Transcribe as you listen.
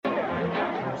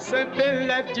Se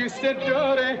bella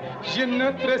giustatore, je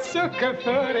notre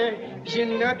soccafore, je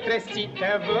notre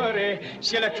citavore,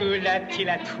 je la tula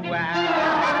tila toi.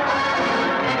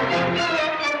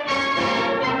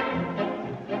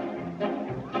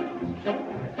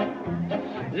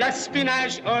 La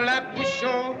spinach o la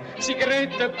bouchon, si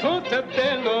grete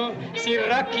portobello, si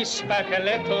rocchi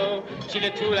spaghetto, je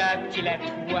la tula tila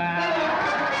toi.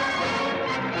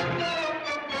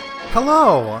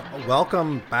 Hello,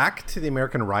 welcome back to the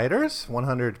American Writers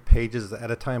 100 Pages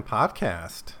at a Time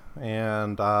podcast.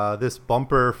 And this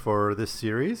bumper for this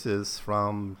series is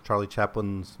from Charlie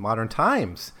Chaplin's Modern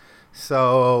Times.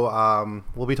 So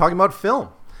we'll be talking about film.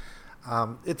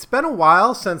 It's been a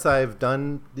while since I've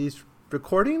done these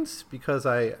recordings because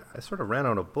I sort of ran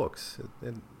out of books.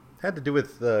 It had to do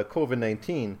with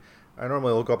COVID-19. I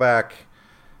normally will go back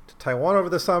to Taiwan over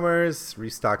the summers,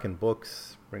 restock in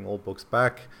books, bring old books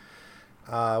back.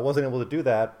 I wasn't able to do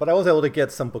that, but I was able to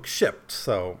get some books shipped.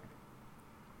 So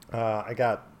I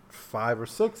got 5 or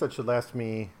 6 that should last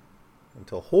me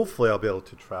until hopefully I'll be able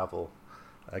to travel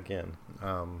again.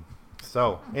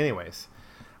 So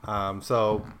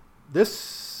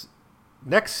this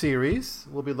next series,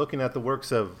 we'll be looking at the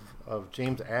works of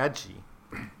James Agee.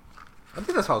 I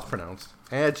think that's how it's pronounced.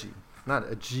 Agee, not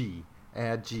a G.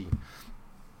 Agee.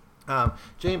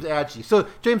 James Agee. So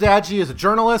James Agee is a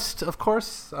journalist, of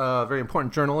course, a very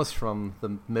important journalist from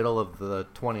the middle of the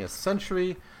 20th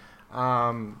century,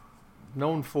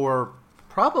 known for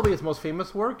probably his most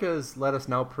famous work is Let Us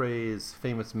Now Praise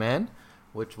Famous Men,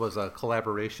 which was a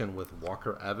collaboration with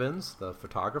Walker Evans, the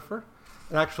photographer.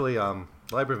 And actually, the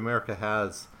Library of America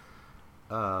has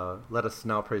Let Us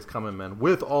Now Praise Common Men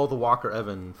with all the Walker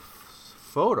Evans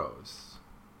photos.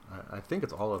 I think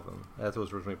it's all of them, as it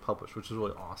was originally published, which is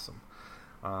really awesome.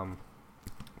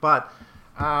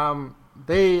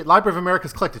 The Library of America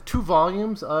has collected 2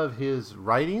 volumes of his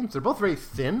writings. They're both very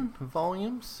thin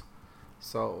volumes,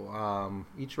 so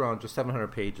each around just 700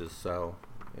 pages. So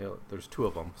there's 2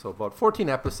 of them. So about 14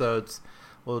 episodes.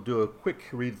 We'll do a quick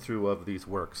read-through of these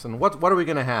works. And what are we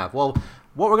going to have? Well,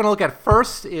 what we're going to look at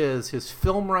first is his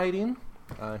film writing,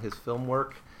 his film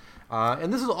work.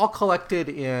 And this is all collected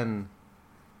in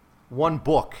one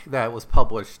book that was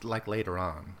published later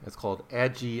on. It's called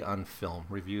Agee on Film,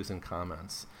 Reviews and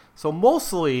Comments. So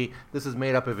mostly this is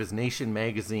made up of his Nation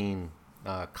magazine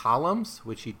columns,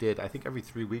 which he did, I think, every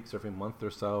 3 weeks or every month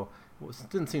or so. It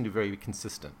didn't seem to be very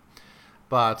consistent.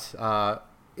 But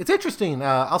it's interesting.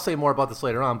 I'll say more about this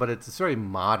later on, but it's very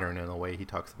modern in the way he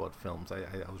talks about films.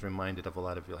 I was reminded of a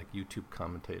lot of YouTube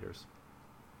commentators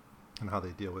and how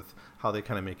they deal with how they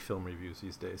kind of make film reviews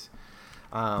these days.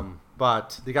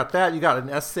 But you got that. You got an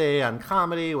essay on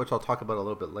comedy, which I'll talk about a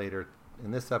little bit later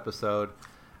in this episode.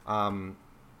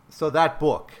 So that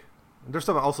book, there's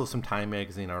also some Time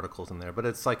magazine articles in there, but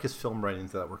it's like his film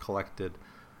writings that were collected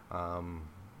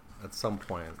at some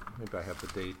point. Maybe I have the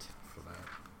date for that.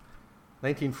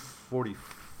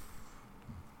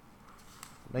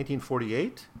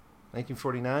 1948?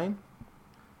 1949?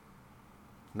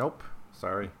 Nope.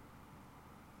 Sorry.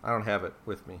 I don't have it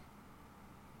with me.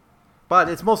 But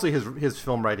it's mostly his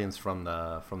film writings from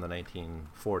the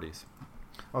 1940s.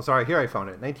 Oh, sorry, here I found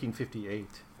it,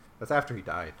 1958. That's after he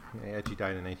died. He actually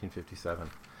died in 1957.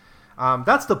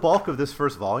 That's the bulk of this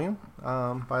first volume,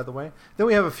 by the way. Then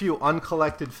we have a few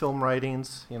uncollected film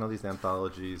writings. These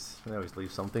anthologies, they always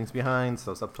leave some things behind,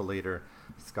 so it's up to later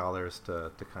scholars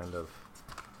to kind of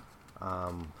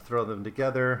throw them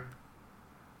together.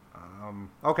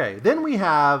 Okay, then we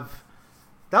have...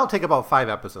 That'll take about 5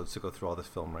 episodes to go through all this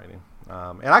film writing.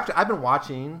 And actually, I've been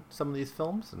watching some of these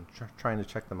films and trying to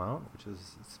check them out,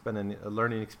 it's been a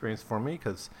learning experience for me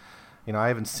because, I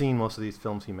haven't seen most of these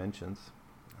films he mentions.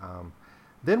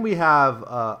 Then we have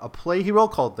a play he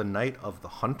wrote called The Night of the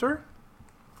Hunter,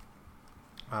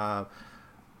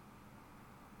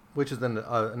 which is an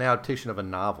adaptation of a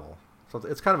novel. So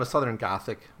it's kind of a Southern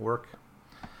Gothic work.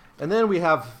 And then we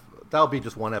have... That'll be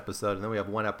just 1 episode, and then we have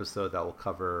 1 episode that will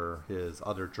cover his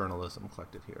other journalism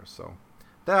collected here. So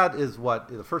that is what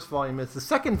the first volume is. The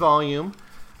second volume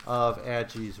of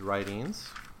Agee's writings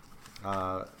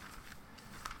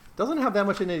doesn't have that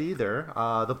much in it either.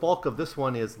 The bulk of this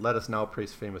one is Let Us Now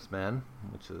Praise Famous Men,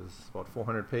 which is about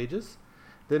 400 pages.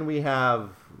 Then we have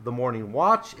The Morning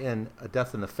Watch and A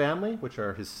Death in the Family, which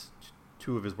are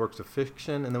 2 of his works of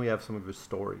fiction, and then we have some of his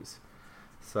stories.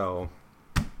 So...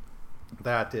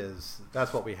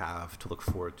 That's what we have to look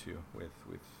forward to with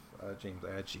James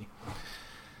Agee.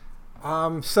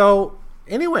 So,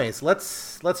 anyways,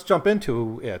 let's jump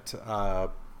into it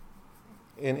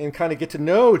and kind of get to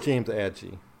know James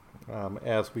Agee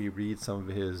as we read some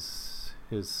of his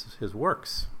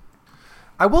works.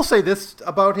 I will say this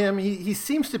about him. He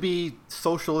seems to be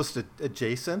socialist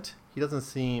adjacent. He doesn't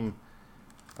seem...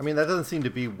 I mean, that doesn't seem to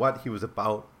be what he was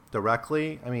about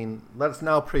directly. I mean, Let Us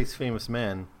Now Praise Famous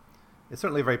Men. It's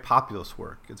certainly a very populist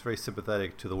work. It's very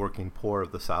sympathetic to the working poor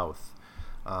of the South.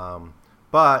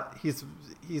 But he's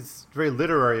very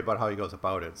literary about how he goes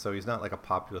about it. So he's not like a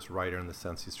populist writer in the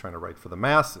sense he's trying to write for the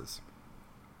masses.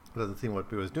 It doesn't seem what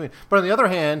he was doing. But on the other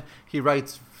hand, he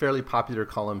writes fairly popular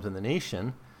columns in The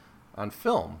Nation on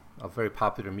film, a very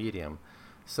popular medium.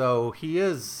 So he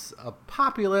is a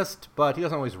populist, but he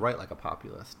doesn't always write like a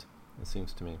populist, it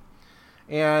seems to me.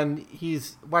 And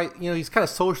he's kind of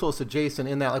socialist adjacent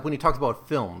in that, like when he talks about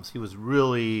films, he was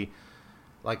really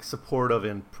like supportive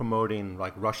in promoting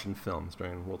like Russian films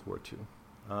during World War II.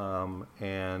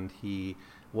 And he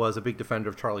was a big defender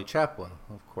of Charlie Chaplin,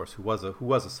 of course, who was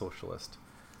a socialist.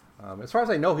 As far as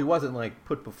I know, he wasn't like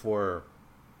put before,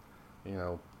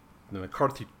 the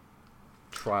McCarthy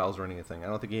trials or anything. I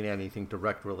don't think he had anything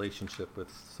direct relationship with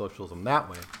socialism that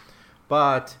way.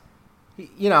 But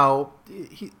he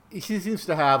seems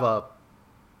to have a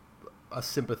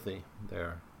sympathy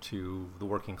there to the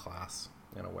working class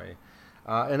in a way.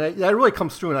 And that really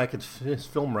comes through in his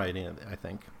film writing, I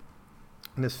think.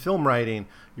 In his film writing,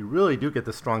 you really do get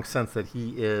the strong sense that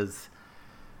he is,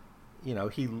 he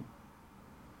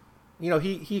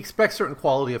expects certain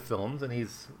quality of films, and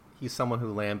he's someone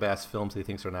who lambasts films he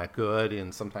thinks are not good,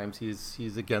 and sometimes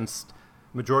he's against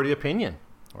majority opinion,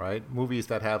 right? Movies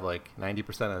that have like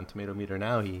 90% on Tomato Meter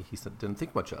now, he didn't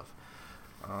think much of.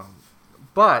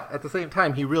 But at the same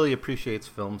time, he really appreciates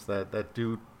films that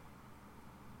do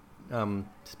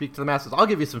speak to the masses. I'll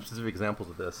give you some specific examples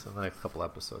of this in the next couple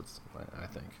episodes, I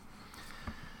think.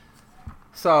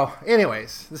 So,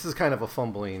 anyways, this is kind of a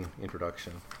fumbling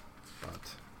introduction,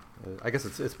 but I guess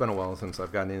it's been a while since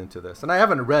I've gotten into this, and I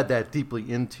haven't read that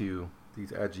deeply into these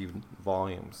Agee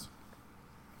volumes.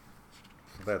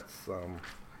 That's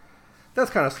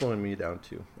kind of slowing me down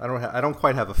too. I don't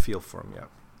quite have a feel for them yet.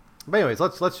 But anyways,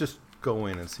 let's just go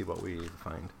in and see what we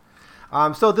find.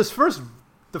 So the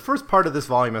first part of this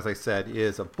volume, as I said,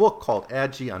 is a book called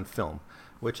Agee on Film,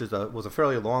 which was a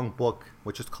fairly long book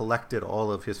which has collected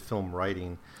all of his film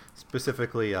writing,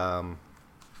 specifically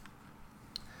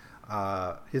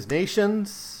his Nation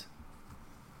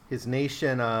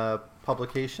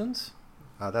publications.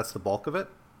 That's the bulk of it.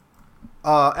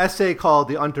 Essay called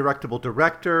The Undirectable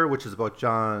Director, which is about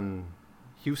John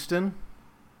Huston.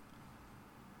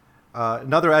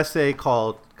 Another essay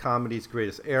called Comedy's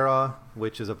Greatest Era,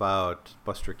 which is about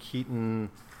Buster Keaton,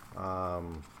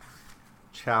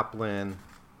 Chaplin,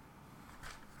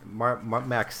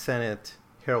 Mack Sennett,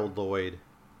 Harold Lloyd,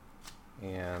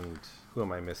 and who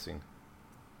am I missing?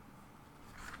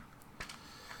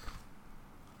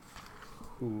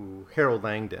 Harold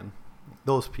Langdon.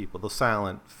 Those people, those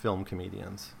silent film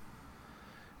comedians.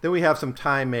 Then we have some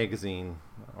Time magazine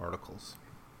articles.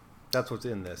 That's what's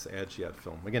in this Agee on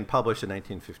Film. Again, published in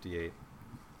 1958,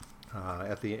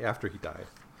 after he died.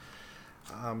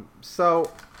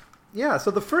 So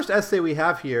the first essay we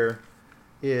have here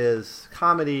is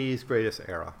Comedy's Greatest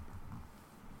Era.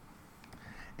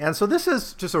 And so this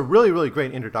is just a really, really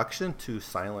great introduction to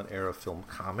silent era film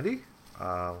comedy.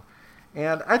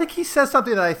 And I think he says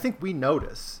something that I think we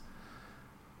notice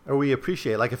or we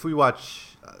appreciate. Like if we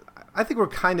watch, I think we're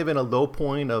kind of in a low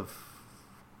point of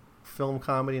film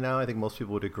comedy now. I think most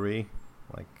people would agree.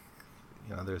 Like,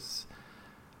 there's,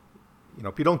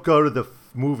 you don't go to the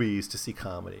movies to see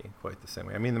comedy quite the same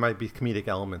way. I mean, there might be comedic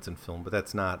elements in film, but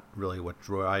that's not really what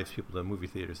drives people to movie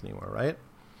theaters anymore, right?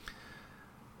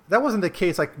 That wasn't the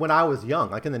case like when I was young.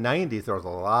 Like in the 90s, there was a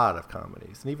lot of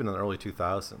comedies. And even in the early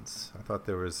 2000s, I thought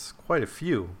there was quite a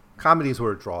few. Comedies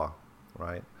were a draw,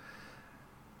 right?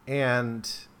 And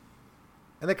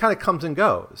that kind of comes and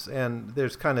goes. And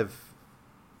there's kind of,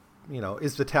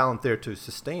 is the talent there to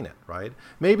sustain it, right?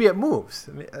 Maybe it moves.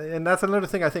 And that's another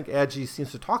thing I think Agee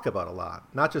seems to talk about a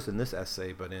lot, not just in this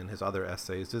essay, but in his other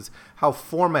essays, is how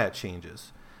format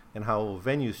changes and how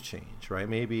venues change, right?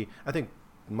 Maybe, I think,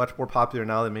 much more popular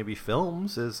now than maybe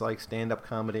films is like stand-up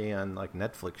comedy on like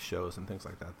Netflix shows and things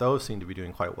like that. Those seem to be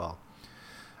doing quite well.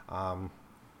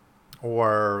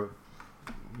 Or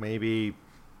maybe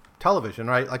television,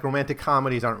 right? Like romantic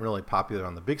comedies aren't really popular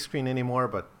on the big screen anymore,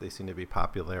 but they seem to be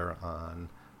popular on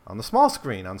the small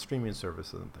screen, on streaming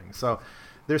services and things. So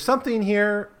there's something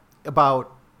here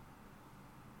about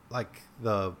like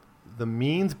the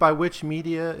means by which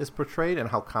media is portrayed and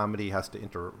how comedy has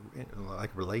to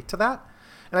relate to that.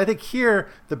 And I think here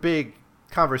the big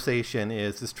conversation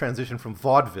is this transition from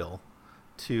vaudeville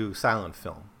to silent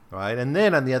film, right? And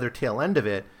then on the other tail end of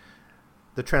it,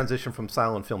 the transition from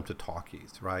silent film to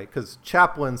talkies, right? Because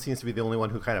Chaplin seems to be the only one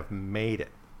who kind of made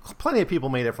it. Plenty of people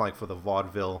made it for the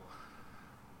vaudeville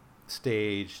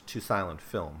stage to silent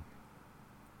film,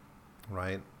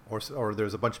 right? Or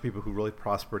there's a bunch of people who really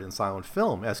prospered in silent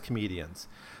film as comedians.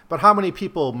 But how many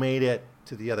people made it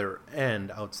to the other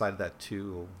end outside of that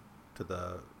to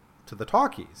the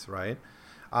talkies, right?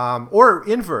 Or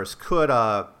inverse, could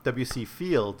W.C.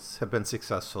 Fields have been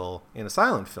successful in a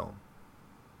silent film?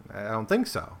 I don't think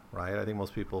so, right? I think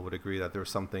most people would agree that there was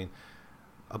something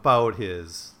about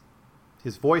his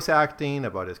voice acting,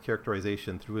 about his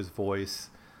characterization through his voice,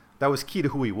 that was key to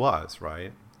who he was,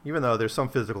 right? Even though there's some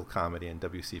physical comedy in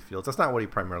W.C. Fields, that's not what he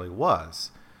primarily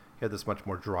was. He had this much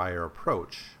more drier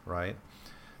approach, right?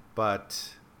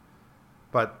 But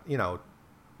you know,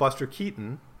 Buster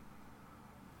Keaton,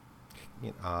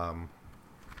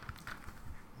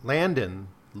 Landon,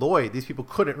 Lloyd, these people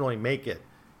couldn't really make it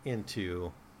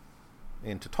into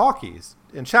talkies,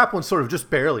 and Chaplin sort of just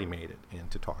barely made it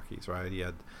into talkies, right?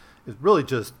 It was really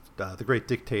just The Great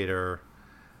Dictator,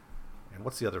 and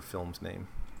what's the other film's name?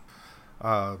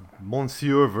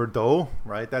 Monsieur Verdot,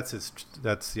 right? That's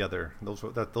the other. Those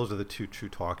are the two true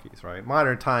talkies, right?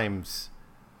 Modern Times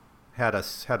had a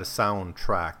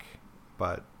soundtrack,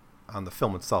 but on the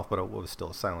film itself, but it was still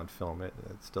a silent film. It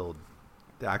still,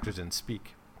 the actors didn't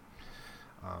speak.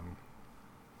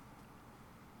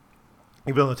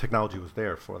 Even though the technology was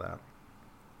there for that.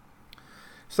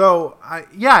 So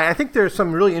I think there's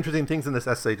some really interesting things in this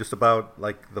essay just about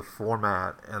like the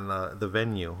format and the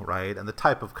venue, right, and the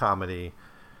type of comedy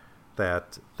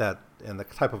that and the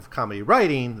type of comedy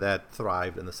writing that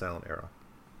thrived in the silent era.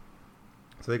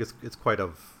 So I think it's quite a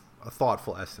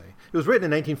thoughtful essay. It was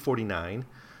written in 1949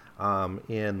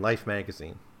 in Life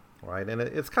magazine, right, and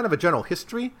it's kind of a general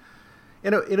history,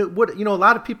 and it would, you know, a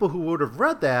lot of people who would have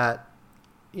read that,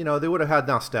 you know, they would have had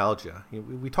nostalgia.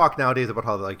 We talk nowadays about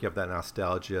how like you have that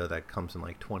nostalgia that comes in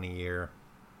like 20-year,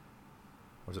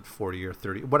 or is it 40 or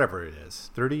 30, whatever it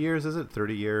is, 30 years, is it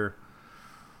 30-year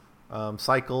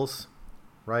cycles,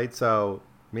 right? So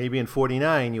maybe in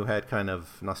 49 you had kind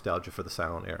of nostalgia for the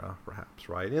silent era, perhaps,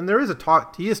 right? And there is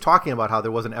he is talking about how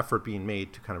there was an effort being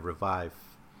made to kind of revive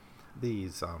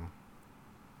these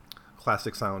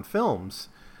classic silent films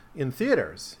in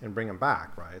theaters and bring them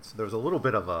back, right? So there's a little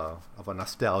bit of a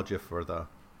nostalgia for the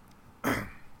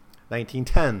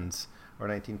 1910s or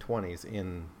 1920s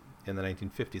in the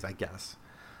 1950s, I guess.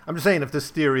 I'm just saying, if this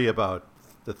theory about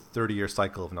the 30-year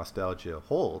cycle of nostalgia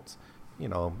holds, you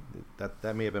know,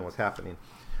 that may have been what's happening.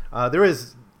 There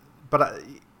is, but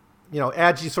you know,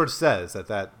 Agee sort of says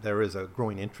that there is a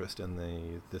growing interest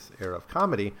in this era of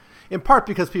comedy, in part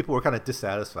because people were kind of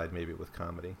dissatisfied maybe with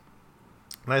comedy.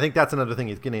 And I think that's another thing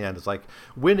he's getting at, is like,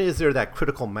 when is there that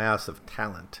critical mass of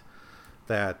talent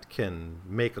that can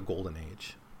make a golden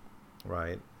age,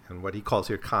 right? And what he calls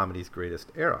here comedy's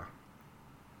greatest era.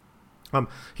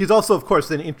 He's also, of course,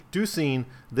 then introducing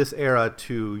this era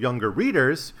to younger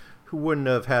readers who wouldn't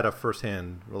have had a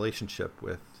firsthand relationship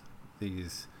with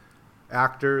these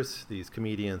actors, these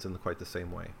comedians, in quite the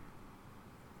same way.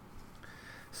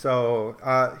 So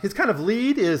his kind of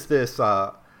lead is this...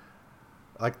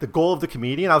 like the goal of the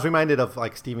comedian. I was reminded of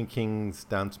like Stephen King's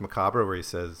Danse Macabre, where he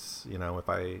says, you know,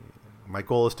 my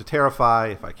goal is to terrify.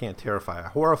 If I can't terrify, I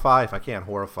horrify. If I can't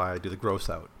horrify, I do the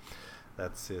gross out.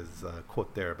 That's his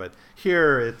quote there. But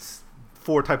here it's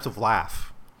 4 types of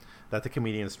laugh that the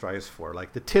comedian strives for.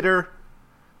 Like the titter,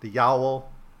 the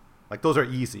yowl, like those are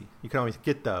easy. You can always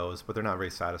get those, but they're not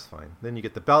very satisfying. Then you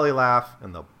get the belly laugh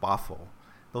and the boffle.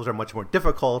 Those are much more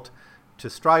difficult to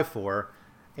strive for.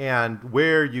 And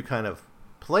where you kind of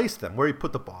place them, where you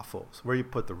put the boffles, where you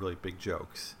put the really big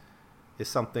jokes, is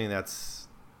something that's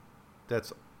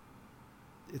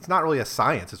it's not really a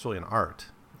science, it's really an art.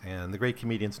 And the great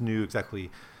comedians knew exactly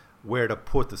where to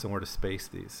put this and where to space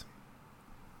these.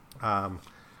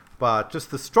 But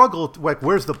just the struggle, like,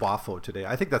 where's the boffo today?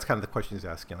 I think that's kind of the question he's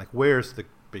asking. Like, where's the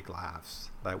big laughs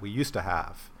that we used to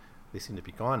have? They seem to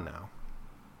be gone now.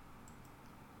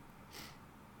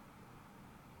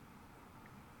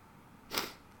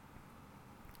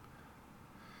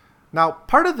 Now,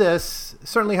 part of this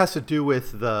certainly has to do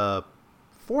with the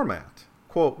format.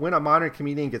 Quote, when a modern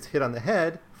comedian gets hit on the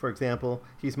head, for example,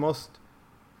 he is most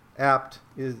apt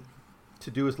to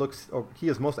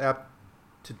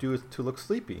look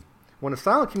sleepy. When a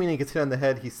silent comedian gets hit on the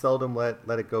head, he seldom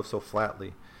let it go so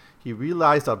flatly. He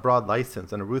realized a broad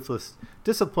license and a ruthless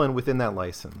discipline within that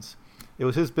license. It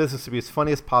was his business to be as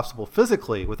funny as possible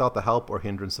physically without the help or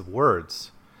hindrance of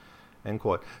words. End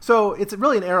quote. So it's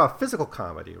really an era of physical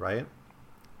comedy, right?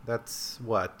 That's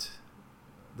what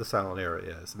the silent era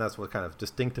is, and that's what kind of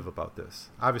distinctive about this.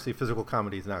 Obviously, physical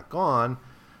comedy is not gone,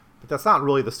 but that's not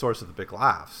really the source of the big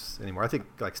laughs anymore. I think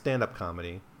like stand-up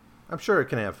comedy, I'm sure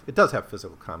it does have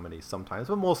physical comedy sometimes,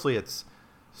 but mostly it's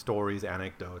stories,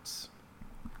 anecdotes,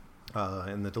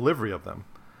 and the delivery of them,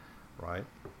 right?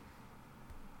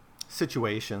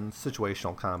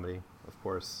 Situational comedy, of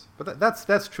course, but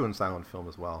that's true in silent film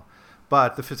as well.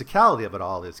 But the physicality of it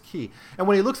all is key. And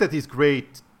when he looks at these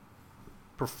great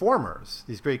performers,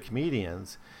 these great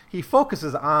comedians, he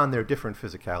focuses on their different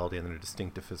physicality and their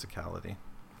distinctive physicality.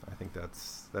 I think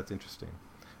that's interesting.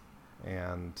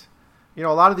 And, you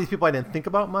know, a lot of these people I didn't think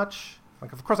about much.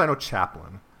 Like, of course, I know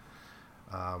Chaplin,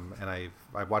 and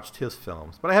I've watched his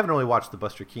films, but I haven't really watched the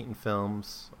Buster Keaton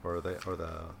films or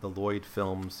the Lloyd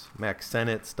films, Mack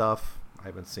Sennett stuff. I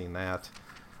haven't seen that.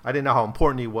 I didn't know how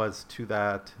important he was to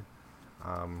that,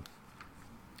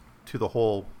 to the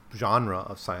whole genre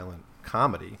of silent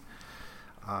comedy.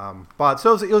 But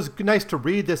so it was nice to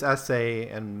read this essay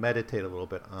and meditate a little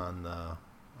bit on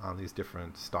these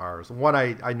different stars. One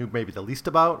I knew maybe the least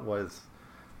about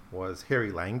was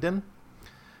Harry Langdon,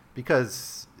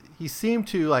 because he seemed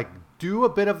to like do a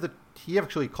bit of he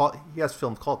has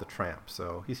films called The Tramp,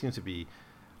 so he seems to be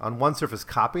on one surface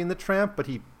copying The Tramp, but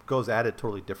he goes at it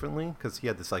totally differently because he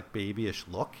had this like babyish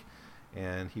look,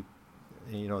 and he,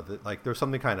 you know, like there's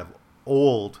something kind of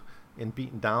old and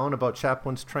beaten down about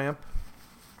Chaplin's Tramp.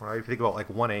 Right? If you think about like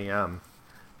 1 a.m.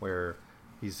 where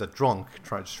he's a drunk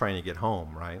just trying to get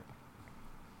home, right?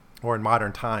 Or in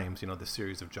Modern Times, you know, the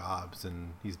series of jobs,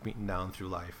 and he's beaten down through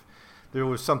life. There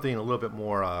was something a little bit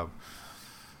more,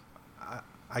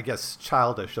 I guess,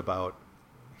 childish about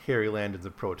Harry Langdon's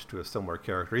approach to a similar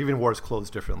character. He even wore his clothes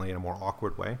differently in a more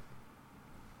awkward way.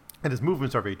 And his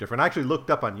movements are very different. I actually looked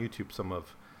up on YouTube some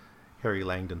of Harry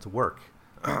Langdon's work.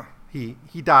 He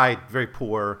died very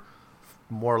poor,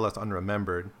 more or less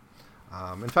unremembered.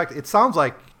 In fact, it sounds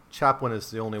like Chaplin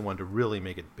is the only one to really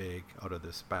make it big out of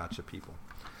this batch of people.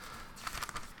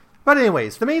 But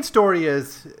anyways, the main story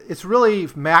is it's really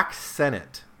Mack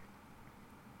Sennett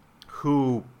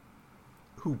who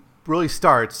really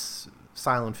starts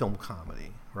silent film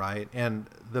comedy, right? And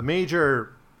the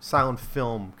major silent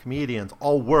film comedians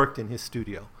all worked in his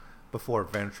studio before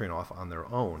venturing off on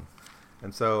their own.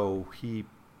 And so he,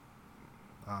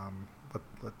 and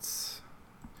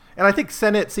I think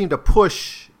Sennett seemed to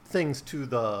push things to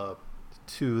the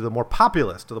more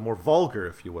populist, to the more vulgar,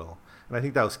 if you will. And I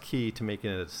think that was key to making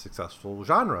it a successful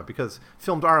genre, because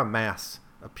films are a mass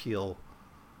appeal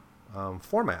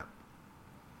format.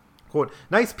 Quote,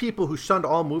 nice people who shunned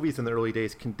all movies in the early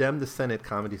days condemned the Sennett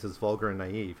comedies as vulgar and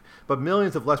naive, but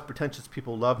millions of less pretentious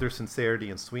people loved their sincerity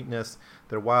and sweetness,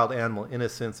 their wild animal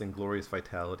innocence and glorious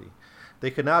vitality.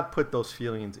 They could not put those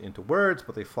feelings into words,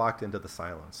 but they flocked into the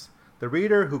silence. The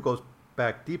reader who goes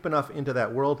back deep enough into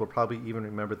that world will probably even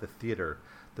remember the theater,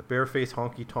 the barefaced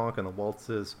honky-tonk and the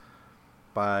waltzes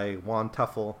by Juan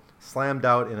Tuffel slammed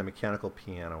out in a mechanical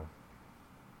piano.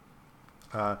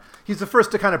 He's the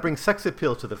first to kind of bring sex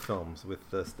appeal to the films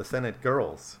with the Sennett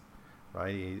girls,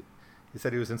 right? He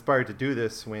said he was inspired to do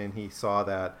this when he saw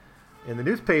that in the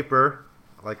newspaper,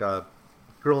 like a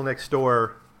girl next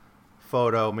door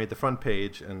photo made the front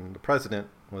page, and the president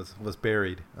was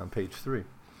buried on page 3.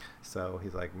 So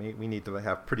he's like, we need to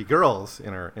have pretty girls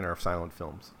in our silent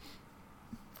films,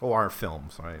 or our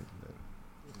films, right?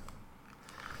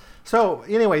 So,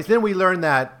 anyways, then we learn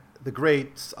that the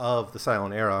greats of the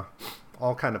silent era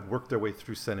all kind of worked their way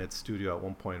through Sennett's studio at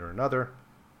one point or another.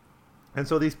 And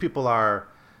so these people are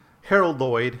Harold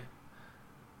Lloyd,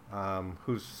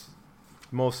 who's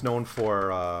most known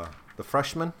for The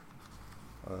Freshman,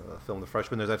 the film The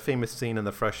Freshman. There's that famous scene in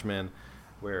The Freshman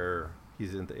where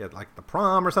he's at like the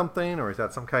prom or something, or he's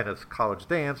at some kind of college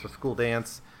dance or school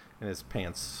dance, and his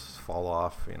pants fall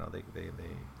off, you know, they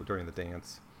during the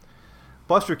dance.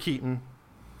 Buster Keaton,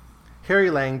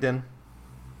 Harry Langdon,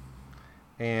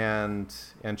 and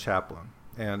Chaplin.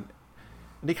 And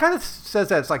he kind of says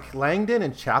that it's like Langdon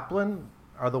and Chaplin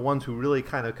are the ones who really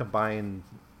kind of combine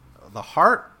the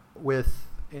heart with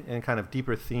and kind of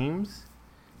deeper themes,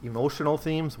 emotional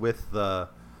themes with the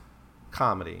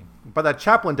comedy. But that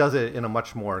Chaplin does it in a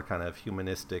much more kind of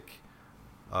humanistic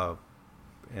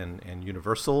and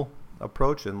universal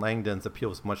approach, and Langdon's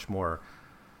appeal is much more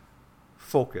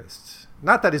focused.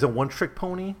 Not that he's a one-trick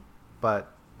pony,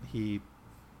 but he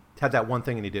had that one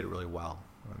thing and he did it really well.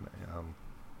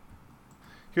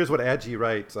 Here's what Adji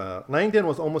writes. Langdon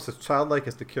was almost as childlike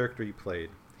as the character he played.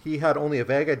 He had only a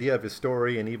vague idea of his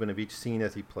story and even of each scene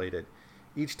as he played it.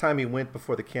 Each time he went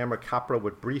before the camera, Capra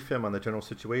would brief him on the general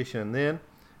situation, and then,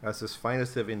 as his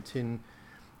finest of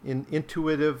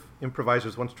intuitive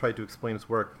improvisers once tried to explain his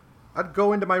work, I'd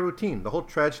go into my routine, the whole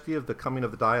tragedy of the coming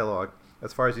of the dialogue,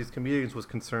 as far as these comedians was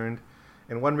concerned,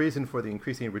 and one reason for the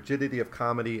increasing rigidity of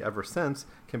comedy ever since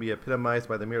can be epitomized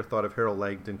by the mere thought of Harold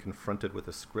Langdon confronted with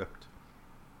a script.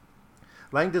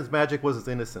 Langdon's magic was his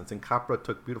innocence, and Capra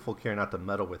took beautiful care not to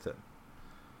meddle with it.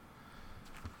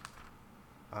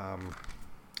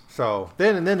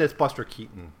 Then it's Buster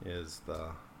Keaton is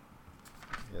the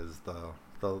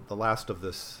last of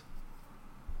this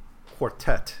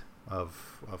quartet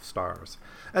of stars.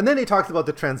 And then he talks about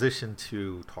the transition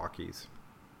to talkies.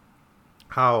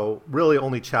 How really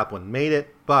only Chaplin made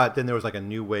it, but then there was like a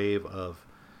new wave of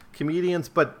comedians.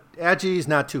 But Adjie's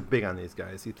not too big on these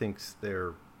guys. He thinks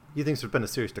there's been a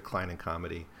serious decline in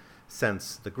comedy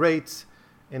since the greats,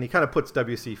 and he kind of puts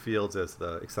W.C. Fields as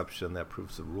the exception that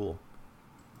proves the rule.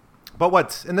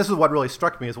 But and this is what really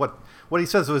struck me, is what he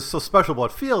says was so special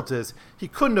about Fields is he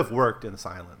couldn't have worked in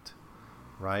silent,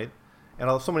 right?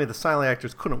 And so many of the silent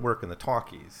actors couldn't work in the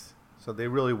talkies. So they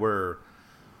really were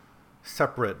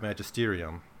separate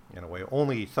magisterium in a way.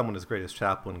 Only someone as great as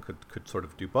Chaplin could sort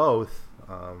of do both.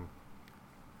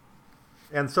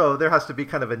 And so there has to be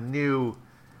kind of a new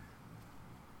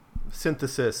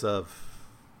synthesis of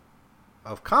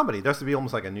comedy. There has to be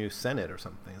almost like a new Senate or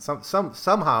something.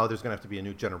 Somehow there's going to have to be a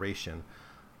new generation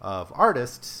of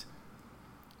artists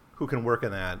who can work in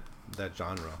that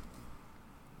genre,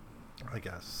 I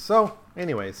guess. So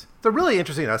anyways, it's a really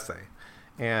interesting essay.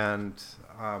 And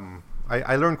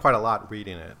I learned quite a lot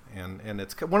reading it. And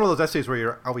it's one of those essays where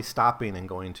you're always stopping and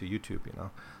going to YouTube,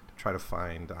 to try to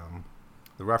find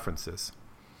the references.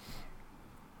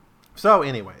 So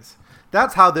anyways,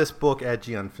 that's how this book,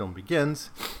 Adjie on Film, begins.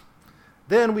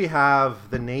 Then we have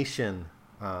the Nation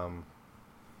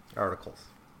articles.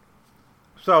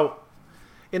 So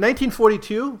in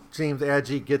 1942, James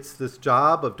Adjie gets this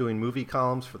job of doing movie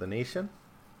columns for the Nation.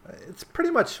 It's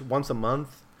pretty much once a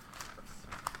month.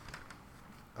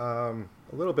 A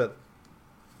little bit.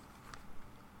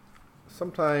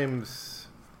 Sometimes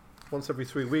once every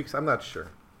 3 weeks. I'm not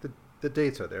sure. The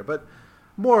dates are there, but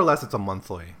more or less it's a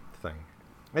monthly thing.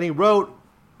 And he wrote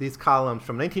these columns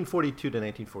from 1942 to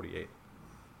 1948.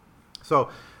 So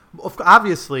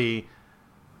obviously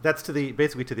that's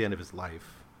basically to the end of his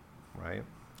life, right?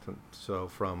 So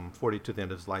from 40 to the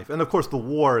end of his life. And of course the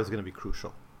war is going to be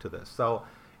crucial to this. So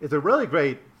it's a really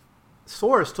great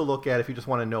source to look at if you just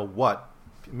want to know what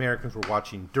Americans were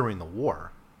watching during the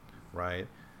war, right?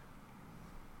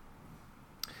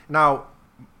 Now,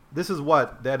 this is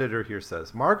what the editor here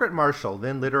says. Margaret Marshall,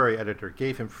 then literary editor,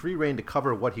 gave him free rein to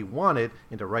cover what he wanted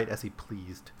and to write as he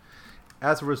pleased.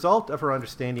 As a result of her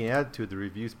understanding attitude, the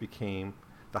reviews became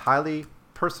the highly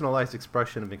personalized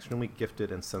expression of an extremely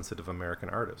gifted and sensitive American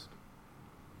artist.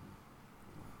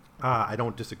 I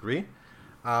don't disagree.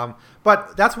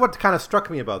 But that's what kind of struck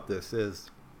me about this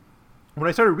is when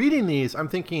I started reading these, I'm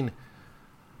thinking,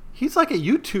 he's like a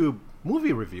YouTube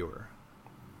movie reviewer.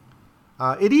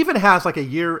 It even has like a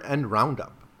year-end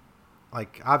roundup.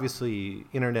 Like, obviously,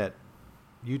 internet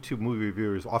YouTube movie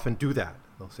reviewers often do that.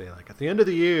 They'll say, like, at the end of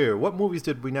the year, what movies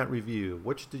did we not review?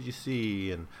 Which did you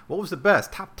see? And what was the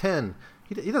best? Top 10.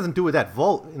 He doesn't do it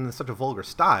in such a vulgar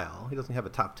style. He doesn't have a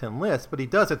top 10 list, but he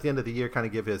does at the end of the year kind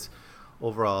of give his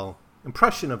overall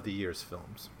impression of the year's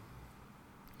films.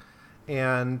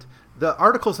 And the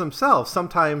articles themselves,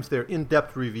 sometimes they're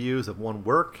in-depth reviews of one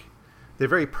work. They're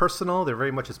very personal. They're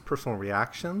very much his personal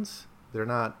reactions. They're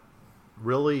not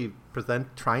really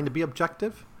trying to be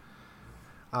objective.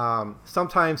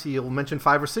 Sometimes he'll mention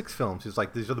 5 or 6 films. He's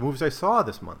like, these are the movies I saw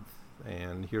this month,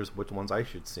 and here's which ones I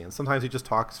should see. And sometimes he just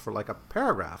talks for like a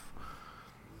paragraph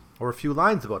or a few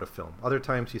lines about a film. Other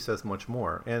times he says much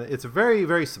more. And it's very,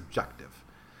 very subjective.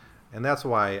 And that's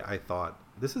why I thought,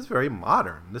 this is very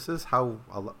modern. This is how,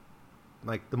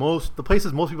 the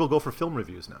places most people go for film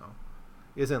reviews now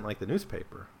isn't like the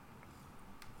newspaper.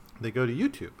 They go to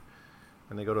YouTube,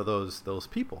 and they go to those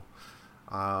people.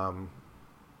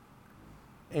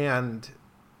 And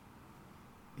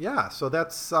yeah, so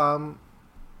that's I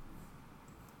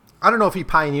don't know if he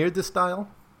pioneered this style,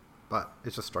 but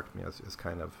it just struck me as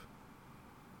kind of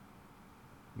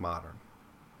modern.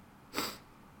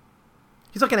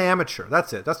 He's like an amateur.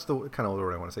 That's it. That's the kind of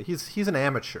word I want to say. He's an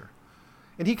amateur,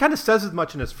 and he kind of says as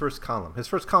much in his first column. His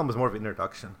first column was more of an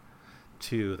introduction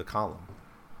to the column.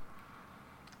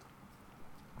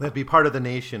 That'd be part of the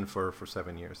Nation for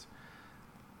 7 years.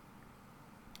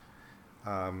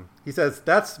 He says,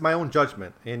 that's my own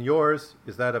judgment, and yours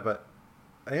is that of an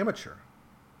amateur.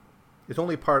 It's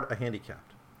only part a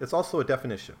handicapped. It's also a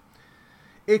definition.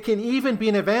 It can even be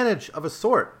an advantage of a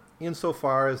sort,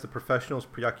 insofar as the professional's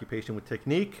preoccupation with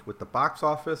technique, with the box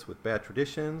office, with bad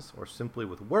traditions, or simply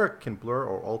with work can blur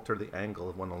or alter the angle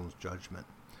of one's own judgment.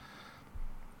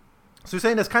 So you're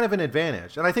saying that's kind of an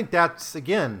advantage. And I think that's,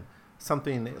 again,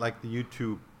 something like the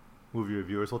YouTube movie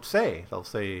reviewers will say. They'll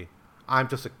say, I'm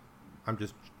just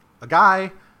a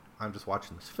guy, I'm just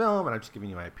watching this film, and I'm just giving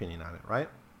you my opinion on it, right?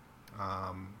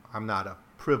 I'm not a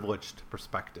privileged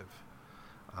perspective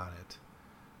on it.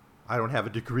 I don't have a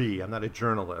degree. I'm not a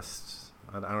journalist.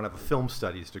 I don't have a film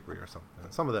studies degree or something.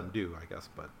 Some of them do, I guess,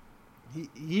 but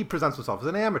he presents himself as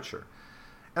an amateur.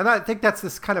 And I think that's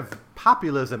this kind of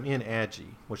populism in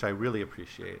Agee, which I really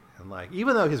appreciate. And like,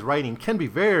 even though his writing can be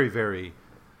very, very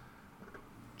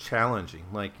challenging,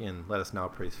 like in Let Us Now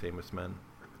Praise Famous Men,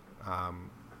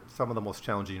 some of the most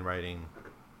challenging writing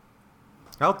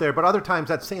out there. But other times,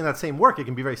 in that same work, it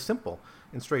can be very simple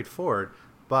and straightforward,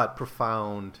 but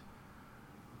profound,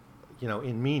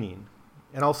 in meaning,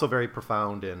 and also very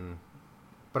profound in.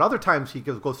 But other times he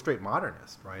goes straight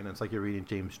modernist, right? And it's like you're reading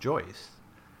James Joyce.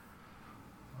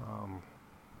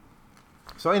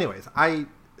 So, anyways, I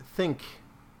think.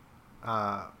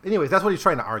 That's what he's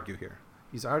trying to argue here.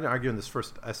 He's arguing this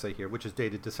first essay here, which is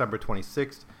dated December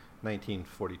 26th,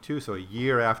 1942, so a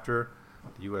year after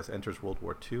the U.S. enters World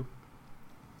War II.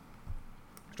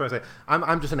 He's trying to say,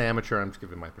 I'm just an amateur. I'm just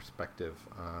giving my perspective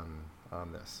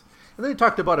on this. And then he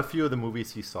talked about a few of the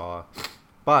movies he saw,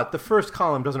 but the first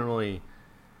column doesn't really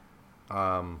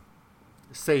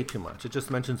say too much. It just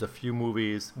mentions a few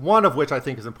movies, one of which I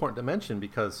think is important to mention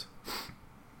because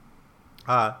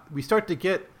we start to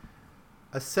get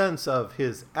a sense of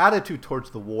his attitude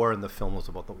towards the war and the film was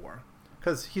about the war.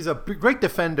 Because he's a great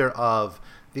defender of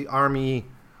the Army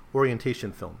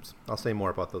orientation films. I'll say more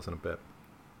about those in a bit.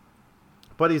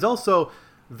 But he's also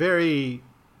very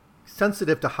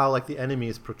sensitive to how the enemy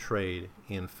is portrayed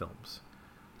in films.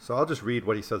 So I'll just read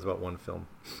what he says about one film.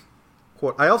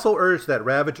 Quote, I also urge that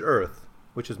Ravaged Earth,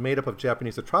 which is made up of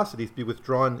Japanese atrocities, be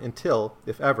withdrawn until,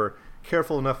 if ever,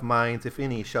 careful enough minds, if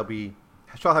any, shall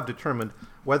have determined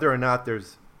whether or not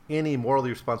there's any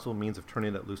morally responsible means of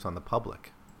turning it loose on the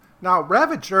public. Now,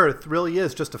 Ravaged Earth really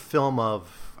is just a film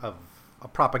of a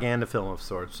propaganda film of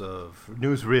sorts, of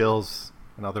newsreels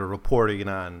and other reporting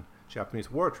on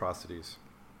Japanese war atrocities.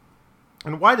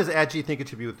 And why does Agee think it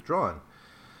should be withdrawn?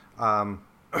 And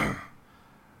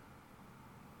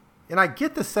I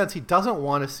get the sense he doesn't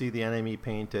want to see the enemy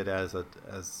painted as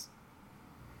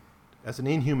an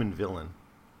inhuman villain,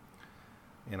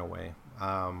 in a way.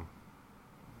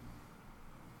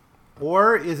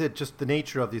 Or is it just the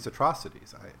nature of these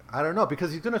atrocities? I don't know,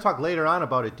 because he's going to talk later on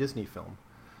about a Disney film,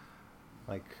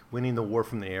 like Winning the War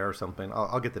from the Air or something.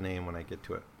 I'll get the name when I get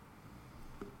to it.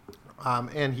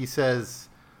 And he says,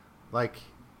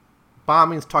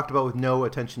 bombings talked about with no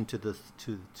attention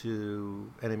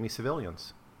to enemy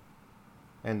civilians.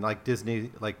 And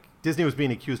Disney was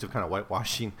being accused of kind of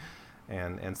whitewashing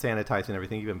and sanitizing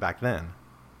everything even back then.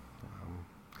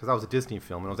 Because that was a Disney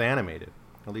film and it was animated.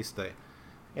 At least the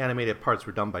animated parts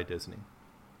were done by Disney.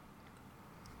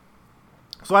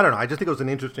 So I don't know. I just think it was an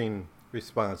interesting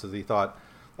response, as he thought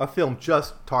a film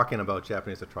just talking about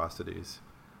Japanese atrocities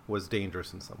was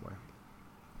dangerous in some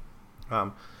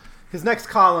way. His next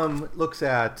column looks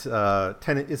at is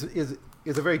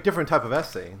a very different type of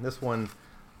essay. This one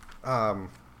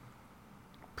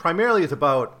primarily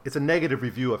it's a negative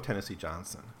review of Tennessee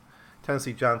Johnson.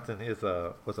 Tennessee Johnson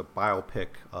was a biopic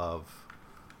of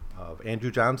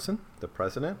Andrew Johnson, the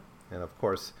president, and of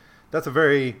course that's a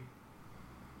very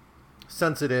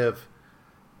sensitive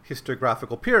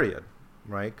historiographical period,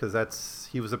 right? Because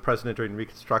he was the president during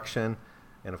Reconstruction,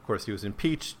 and of course he was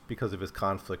impeached because of his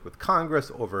conflict with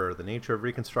Congress over the nature of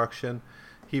Reconstruction.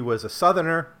 He was a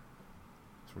Southerner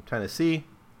from Tennessee.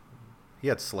 He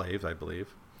had slaves, I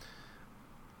believe.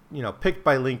 Picked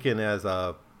by Lincoln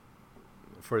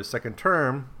for his second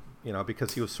term,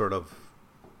 because he was sort of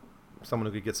someone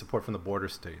who could get support from the border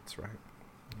states, right?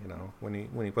 When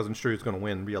he wasn't sure he was going to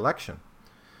win re-election.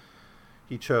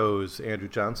 He chose Andrew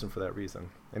Johnson for that reason.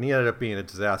 And he ended up being a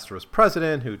disastrous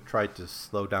president who tried to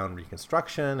slow down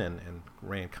Reconstruction and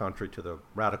ran contrary to the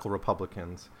radical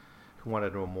Republicans who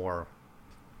wanted a more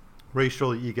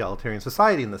racially egalitarian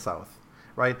society in the South,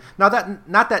 right? Now,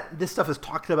 not that this stuff is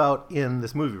talked about in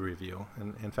this movie review.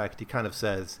 And in fact, he kind of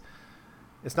says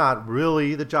it's not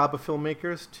really the job of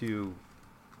filmmakers to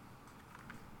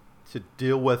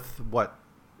deal with what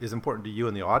is important to you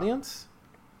and the audience.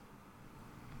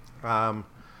 But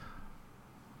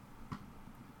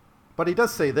he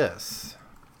does say this.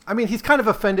 I mean, he's kind of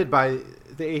offended by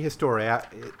the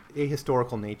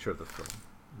ahistorical nature of the film,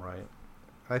 right?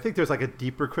 I think there's a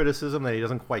deeper criticism that he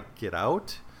doesn't quite get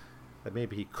out that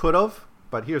maybe he could have.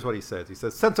 But here's what he says. He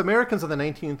says, since Americans of the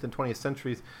 19th and 20th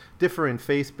centuries differ in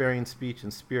face, bearing, speech,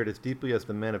 and spirit as deeply as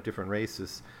the men of different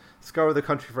races, scour the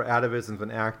country for atavisms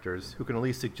and actors who can at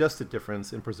least suggest a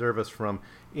difference and preserve us from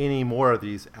any more of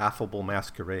these affable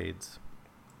masquerades.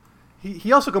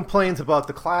 He also complains about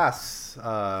the class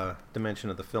dimension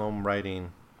of the film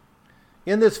writing.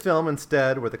 In this film,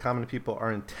 instead, where the common people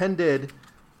are intended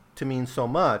to mean so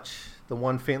much, the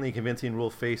one faintly convincing rule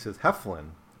faces Heflin,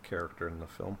 the character in the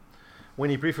film,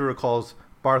 when he briefly recalls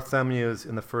Bartholomew's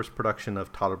in the first production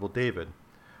of Tolerable David.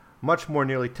 Much more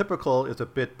nearly typical is a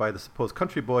bit by the supposed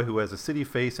country boy who has a city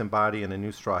face and body and a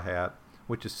new straw hat,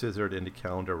 which is scissored into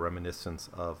calendar reminiscence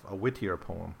of a Whittier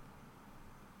poem.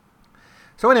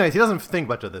 So anyways, he doesn't think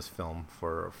much of this film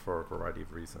for a variety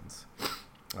of reasons.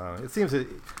 It seems that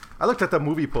I looked at the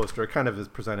movie poster. It kind of is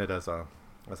presented as a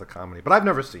comedy, but I've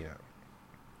never seen it.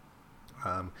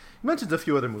 He mentions a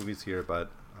few other movies here,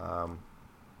 but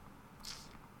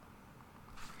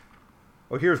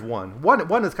here's one.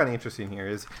 One that's kind of interesting here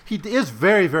is he is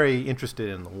very, very interested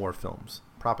in the war films,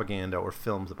 propaganda or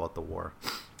films about the war,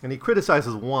 and he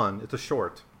criticizes one. It's a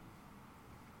short.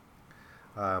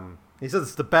 He says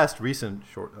it's the best recent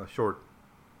short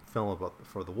film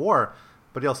for the war,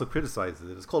 but he also criticizes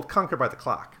it. It's called Conquered by the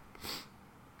Clock,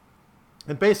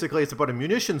 and basically it's about a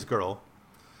munitions girl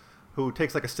who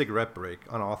takes like a cigarette break,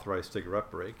 unauthorized cigarette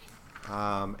break,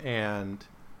 and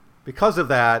because of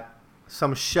that,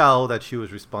 some shell that she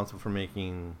was responsible for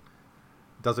making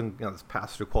doesn't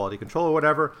pass through quality control or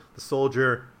whatever. The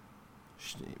soldier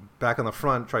back on the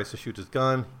front tries to shoot his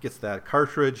gun, gets that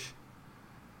cartridge,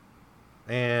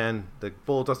 and the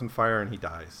bullet doesn't fire and he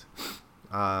dies.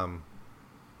 And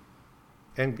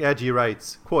Adjie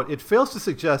writes, quote, "It fails to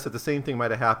suggest that the same thing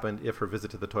might have happened if her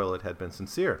visit to the toilet had been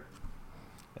sincere."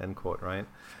 End quote, right?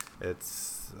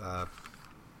 It's, I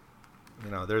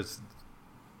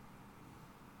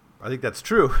think that's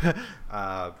true.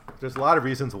 There's a lot of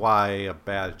reasons why a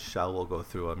bad shell will go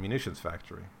through a munitions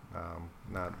factory.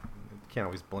 Can't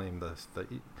always blame the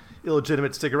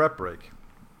illegitimate cigarette break.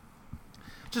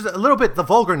 Just a little bit, the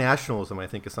vulgar nationalism, I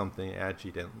think, is something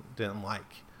Adjie didn't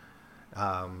like.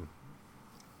 And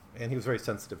he was very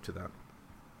sensitive to that.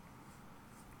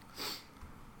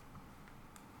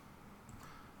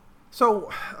 So,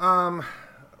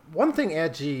 one thing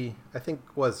Adjie, I think,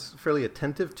 was fairly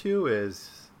attentive to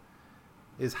is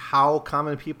how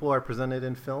common people are presented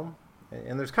in film.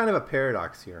 And there's kind of a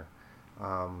paradox here.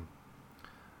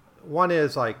 One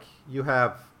is, like, you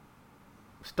have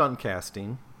stunt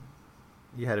casting.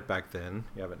 You had it back then.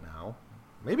 You have it now.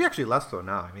 Maybe actually less so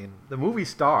now. I mean, the movie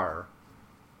star.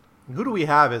 Who do we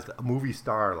have as a movie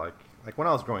star? Like when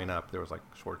I was growing up, there was like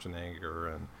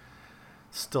Schwarzenegger and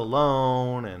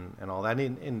Stallone and all that.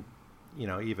 And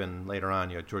even later on,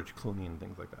 you had George Clooney and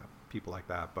things like that. People like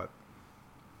that. But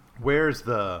where's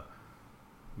the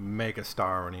mega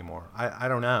star anymore? I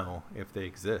don't know if they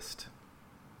exist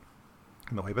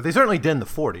in the way, but they certainly did in the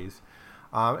 40s.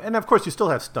 And of course, you still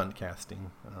have stunt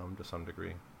casting to some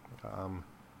degree.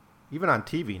 Even on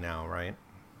TV now, right?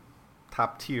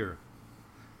 Top tier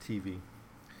TV.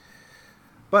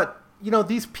 But,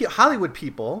 these Hollywood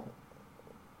people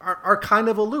are kind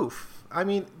of aloof. I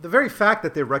mean, the very fact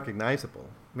that they're recognizable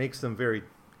makes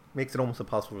it almost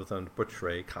impossible for them to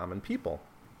portray common people.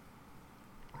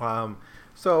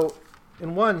 So,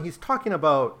 in one, he's talking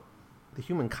about the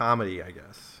human comedy, I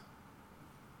guess.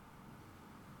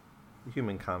 The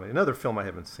human comedy. Another film I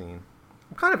haven't seen.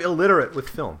 I'm kind of illiterate with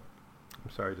film,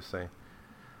 I'm sorry to say.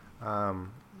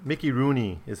 Mickey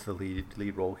Rooney is the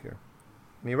lead role here.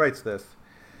 And he writes this: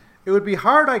 "It would be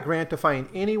hard, I grant, to find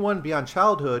anyone beyond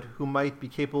childhood who might be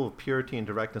capable of purity and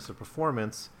directness of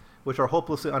performance, which are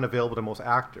hopelessly unavailable to most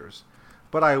actors.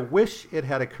 But I wish it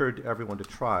had occurred to everyone to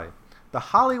try. The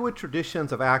Hollywood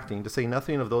traditions of acting, to say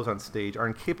nothing of those on stage, are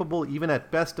incapable even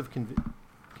at best of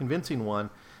convincing one,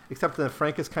 except in the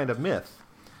frankest kind of myth.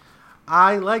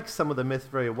 I like some of the myths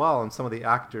very well and some of the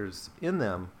actors in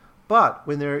them, but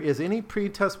when there is any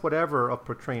pretense whatever of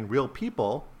portraying real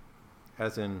people,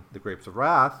 as in The Grapes of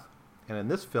Wrath, and in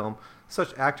this film,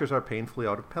 such actors are painfully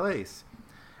out of place.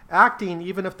 Acting,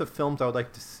 even if the films I would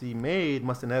like to see made,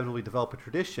 must inevitably develop a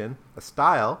tradition, a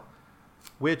style,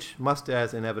 which must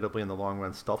as inevitably in the long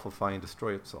run stultify and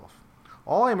destroy itself.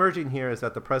 All I'm urging here is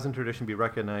that the present tradition be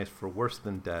recognized for worse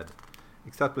than dead,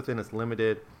 except within its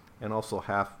limited and also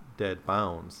half-dead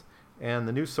bounds, and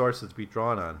the new sources be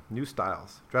drawn on, new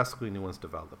styles, drastically new ones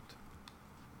developed."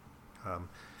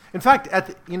 In fact,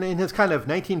 in his kind of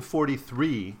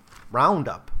 1943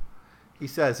 roundup, he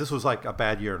says this was like a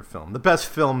bad year in film. The best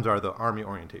films are the Army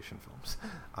orientation films,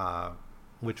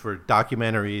 which were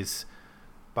documentaries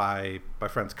by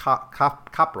Franz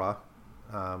Capra,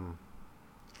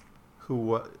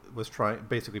 who was trying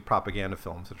basically propaganda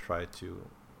films to try to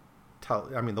tell.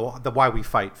 I mean, the Why We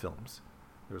Fight films.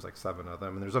 There's like 7 of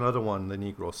them, and there's another one, The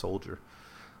Negro Soldier,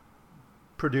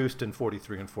 produced in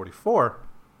 43 and 44,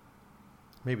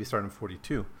 maybe starting in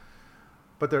 42.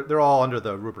 But they're all under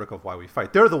the rubric of Why We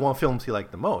Fight. They're the one films he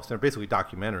liked the most. They're basically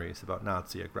documentaries about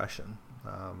Nazi aggression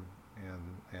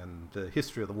and the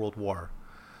history of the World War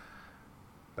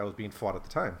that was being fought at the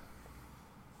time.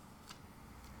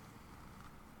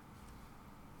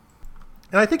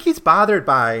 And I think he's bothered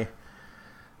by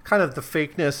kind of the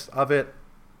fakeness of it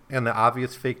and the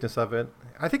obvious fakeness of it.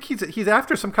 I think he's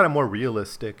after some kind of more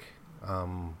realistic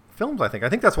films, I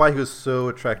think that's why he was so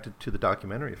attracted to the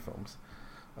documentary films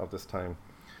of this time.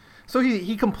 So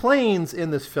he complains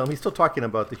in this film, he's still talking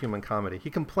about the human comedy. He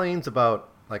complains about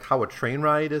like how a train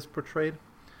ride is portrayed.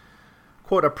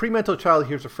 Quote, a pre-mental child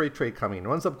hears a freight train coming,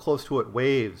 runs up close to it,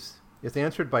 waves, is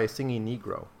answered by a singing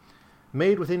Negro.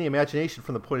 Made within the imagination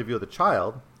from the point of view of the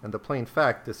child, and the plain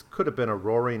fact this could have been a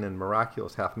roaring and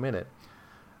miraculous half-minute,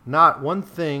 not one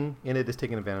thing in it is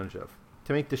taken advantage of.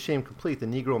 To make the shame complete, the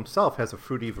Negro himself has a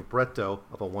fruity vibrato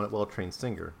of a well-trained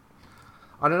singer.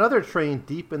 On another train,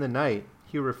 deep in the night,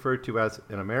 he referred to as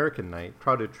an American night,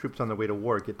 crowded troops on their way to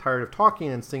war get tired of talking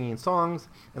and singing songs,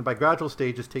 and by gradual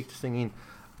stages take to singing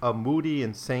a moody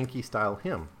and Sankey style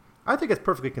hymn. I think it's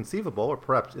perfectly conceivable, or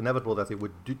perhaps inevitable that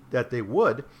they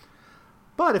would,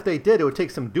 but if they did, it would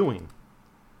take some doing.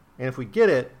 And if we get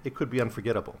it, it could be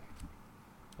unforgettable.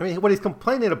 I mean, what he's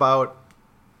complaining about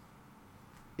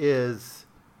is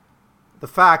the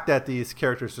fact that these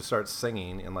characters just start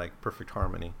singing in like perfect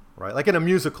harmony. Right, like in a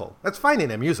musical. That's fine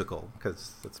in a musical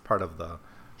because it's part of the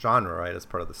genre, right? It's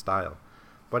part of the style.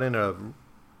 But in a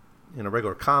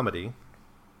regular comedy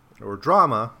or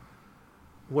drama,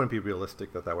 it wouldn't be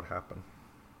realistic that would happen.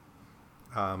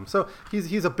 So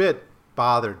he's a bit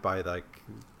bothered by like,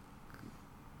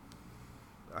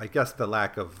 I guess, the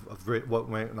lack of what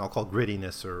I'll call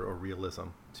grittiness or realism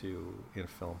in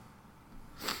film.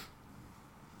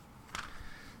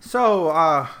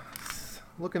 So.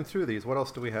 Looking through these, what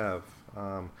else do we have?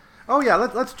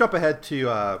 Let's jump ahead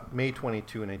to May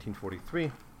 22,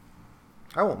 1943.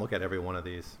 I won't look at every one of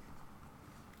these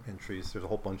entries. There's a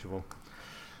whole bunch of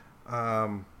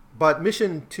them. But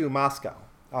Mission to Moscow.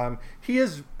 He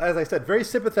is, as I said, very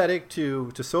sympathetic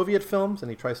to Soviet films,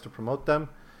 and he tries to promote them.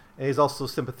 And he's also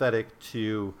sympathetic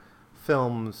to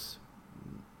films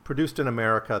produced in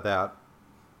America that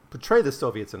portray the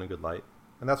Soviets in a good light.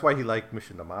 And that's why he liked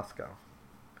Mission to Moscow.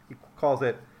 He calls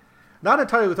it not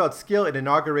entirely without skill. It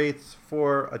inaugurates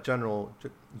for a general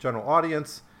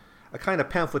audience a kind of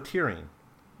pamphleteering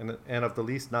and of the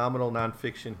least nominal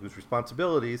nonfiction whose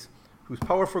responsibilities, whose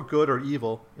power for good or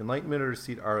evil, enlightenment or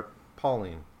deceit are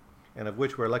appalling, and of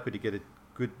which we're likely to get a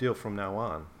good deal from now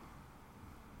on.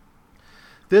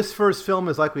 This first film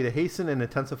is likely to hasten and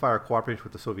intensify our cooperation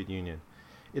with the Soviet Union.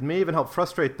 It may even help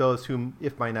frustrate those whom,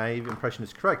 if my naive impression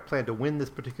is correct, plan to win this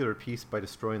particular peace by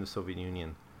destroying the Soviet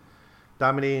Union,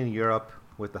 dominating Europe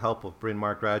with the help of Bryn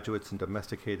Mawr graduates and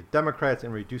domesticated Democrats,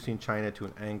 and reducing China to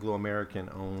an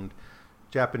Anglo-American-owned,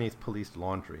 Japanese-policed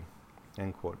laundry.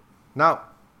 End quote. Now,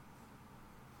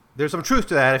 there's some truth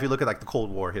to that if you look at like the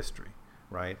Cold War history,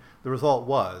 right? The result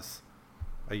was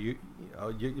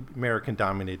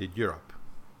American-dominated Europe,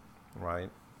 right?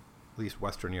 At least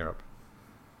Western Europe.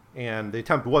 And the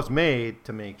attempt was made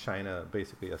to make China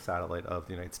basically a satellite of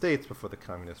the United States before the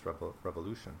Communist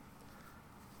Revolution.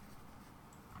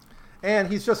 And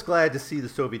he's just glad to see the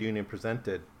Soviet Union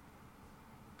presented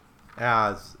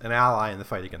as an ally in the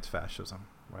fight against fascism,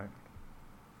 right?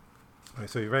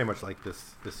 So he very much liked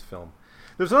this film.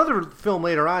 There's another film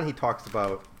later on he talks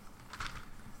about.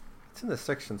 It's in this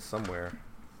section somewhere.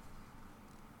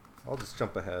 I'll just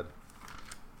jump ahead.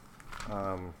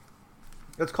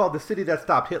 It's called The City That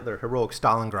Stopped Hitler, Heroic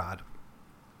Stalingrad.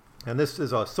 And this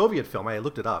is a Soviet film. I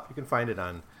looked it up. You can find it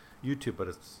on YouTube, but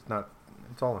it's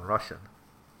all in Russian.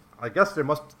 I guess I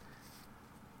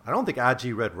don't think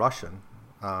Aji read Russian.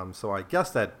 So I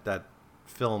guess that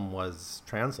film was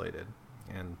translated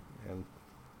and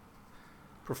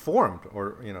performed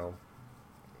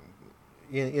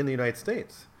in the United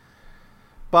States.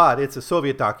 But it's a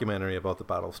Soviet documentary about the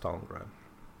Battle of Stalingrad.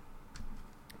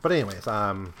 But anyways,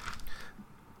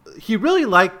 he really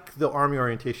liked the Army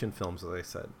orientation films, as I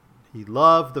said. He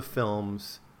loved the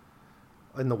films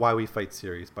in the Why We Fight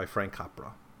series by Frank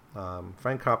Capra.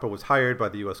 Frank Capra was hired by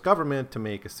the U.S. government to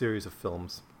make a series of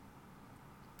films,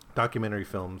 documentary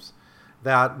films,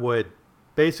 that would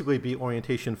basically be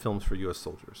orientation films for U.S.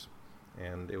 soldiers.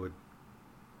 And they would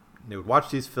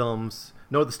watch these films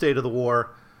know the state of the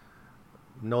war,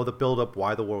 know the buildup,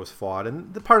 why the war was fought,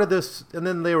 and the part of this, and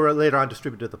then they were later on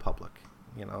distributed to the public,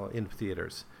 in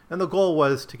theaters. And the goal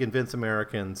was to convince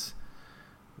Americans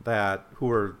that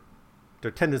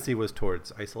their tendency was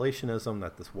towards isolationism,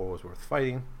 that this war was worth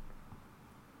fighting.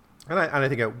 And I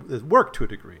think it worked to a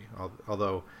degree,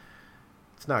 although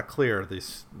it's not clear the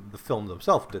film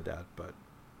themselves did that, but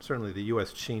certainly the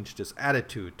U.S. changed its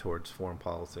attitude towards foreign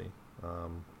policy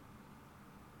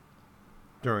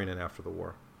during and after the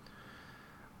war.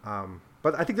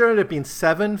 But I think there ended up being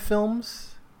 7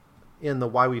 films in the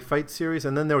Why We Fight series,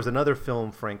 and then there was another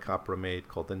film Frank Capra made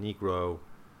called The Negro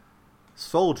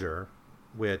Soldier,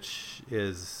 which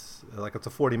is it's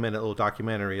a 40-minute little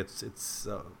documentary. It's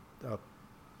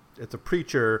a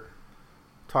preacher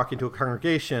talking to a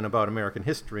congregation about American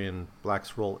history and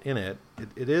blacks' role in it.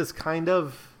 It is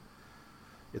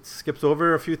it skips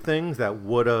over a few things that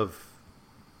would have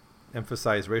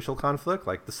emphasized racial conflict,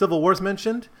 like the Civil War's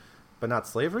mentioned, but not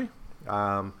slavery.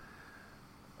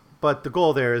 But the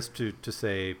goal there is to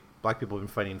say black people have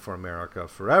been fighting for America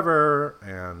forever,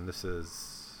 and this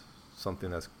is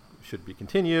something that should be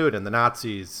continued, and the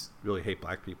Nazis really hate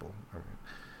black people. I mean,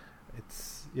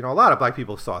 it's, a lot of black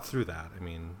people saw through that. I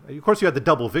mean, of course you had the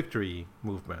double victory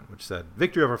movement, which said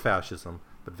victory over fascism,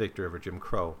 but victory over Jim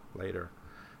Crow later,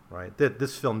 right?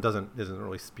 This film doesn't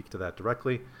really speak to that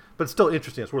directly, but it's still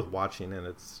interesting. It's worth watching, and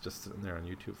it's just sitting there on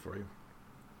YouTube for you.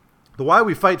 The Why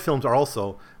We Fight films are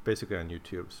also basically on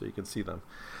YouTube, so you can see them.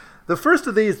 The first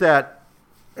of these that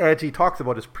Agee talks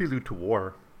about is Prelude to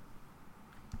War,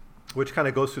 which kind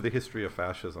of goes through the history of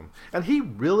fascism. And he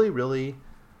really, really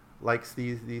likes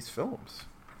these films.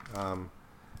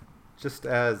 Just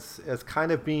as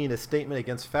kind of being a statement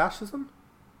against fascism,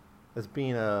 as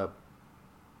being a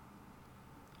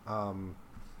kind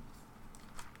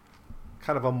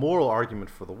of a moral argument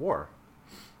for the war.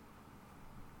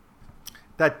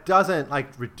 That doesn't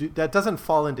that doesn't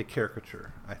fall into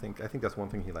caricature. I think that's one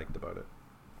thing he liked about it.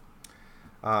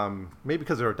 Maybe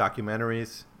because there are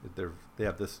documentaries, they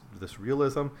have this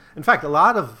realism. In fact, a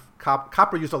lot of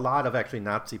Capra used a lot of actually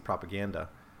Nazi propaganda,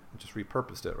 and just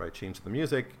repurposed it, right? Changed the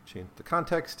music, changed the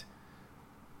context.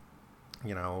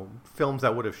 Films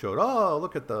that would have showed, oh,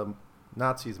 look at the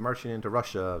Nazis marching into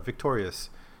Russia,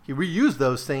 victorious. He reused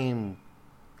that same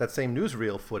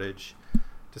newsreel footage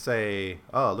to say,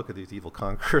 oh, look at these evil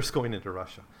conquerors going into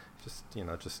Russia.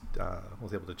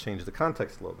 Was able to change the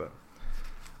context a little bit.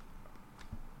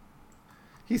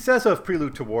 He says of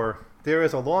Prelude to War, there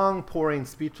is a long, pouring,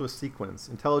 speechless sequence,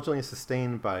 intelligently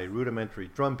sustained by rudimentary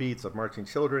drum beats of marching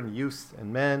children, youths,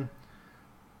 and men,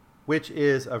 which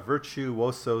is a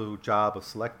virtuoso job of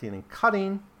selecting and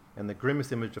cutting, and the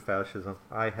grimmest image of fascism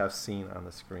I have seen on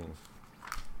the screen.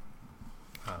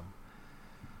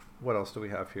 What else do we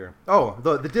have here? Oh,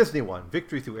 the Disney one,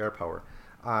 Victory Through Air Power.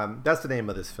 That's the name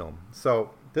of this film.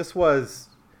 So this was,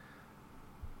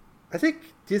 I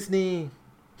think Disney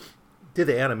did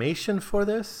the animation for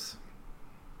this.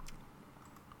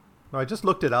 No, I just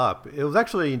looked it up. It was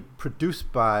actually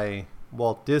produced by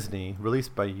Walt Disney,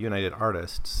 released by United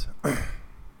Artists.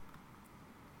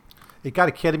 It got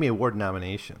Academy Award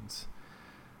nominations.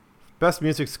 Best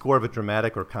music score of a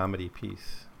dramatic or comedy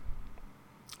piece.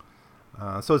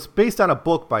 So it's based on a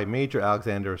book by Major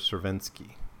Alexander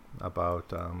Cervensky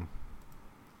about,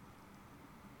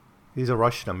 he's a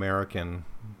Russian-American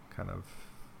kind of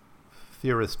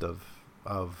theorist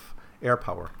of air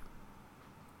power.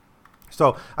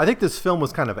 So I think this film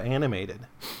was kind of animated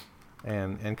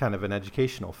and kind of an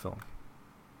educational film.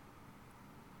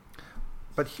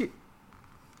 But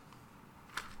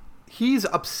he's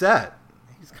upset.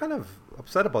 He's kind of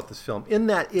upset about this film in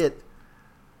that it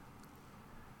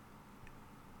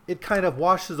kind of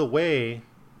washes away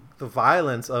the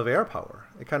violence of air power.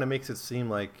 It kind of makes it seem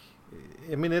like,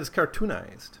 it's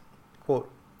cartoonized.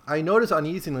 Quote, I noticed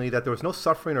uneasily that there was no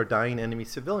suffering or dying enemy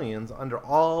civilians under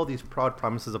all these proud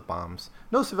promises of bombs.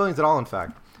 No civilians at all, in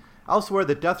fact. Elsewhere,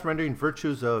 the death-rendering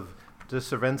virtues of the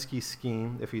Cervensky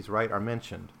scheme, if he's right, are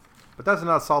mentioned. But that does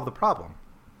not solve the problem.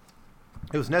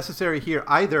 It was necessary here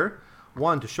either,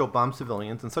 1, to show bomb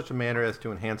civilians in such a manner as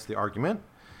to enhance the argument,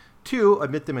 2,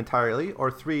 omit them entirely,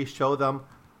 or 3, show them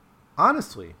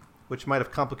honestly, which might have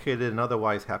complicated an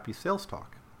otherwise happy sales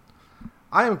talk.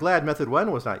 I am glad Method 1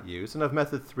 was not used, and of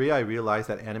Method 3 I realized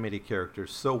that animated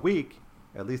characters so weak,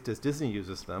 at least as Disney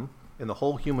uses them, in the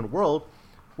whole human world,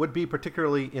 would be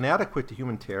particularly inadequate to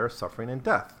human terror, suffering, and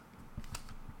death.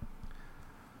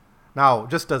 Now,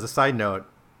 just as a side note,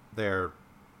 their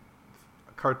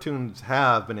cartoons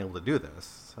have been able to do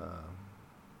this.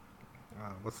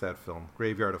 What's that film?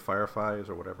 Graveyard of Fireflies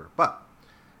or whatever. But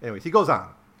anyways, he goes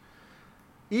on.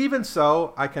 Even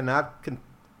so, I cannot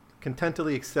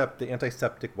contentedly accept the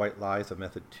antiseptic white lies of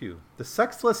Method 2. The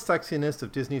sexless sexiness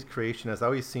of Disney's creation has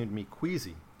always seemed me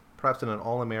queasy, perhaps in an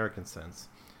all-American sense.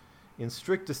 In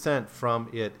strict dissent from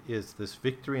it is this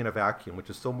victory in a vacuum, which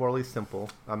is so morally simple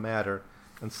a matter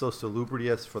and so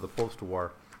salubrious for the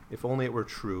post-war, if only it were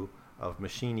true, of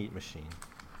machine eat machine.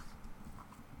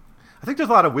 I think there's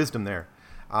a lot of wisdom there.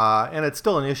 And it's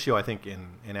still an issue, I think,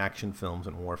 in action films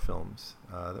and war films.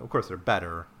 Of course, they're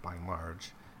better, by and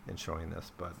large, in showing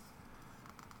this, but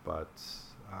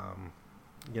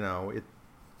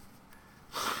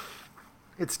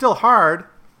it's still hard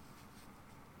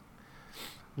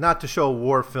not to show a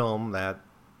war film that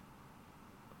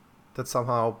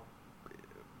somehow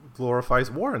glorifies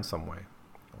war in some way,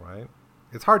 right?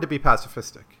 It's hard to be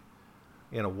pacifistic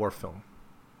in a war film.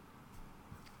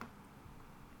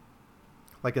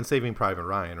 Like in Saving Private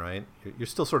Ryan, right? You're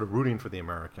still sort of rooting for the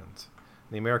Americans.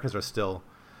 The Americans are still,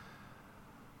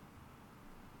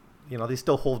 they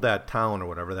still hold that town or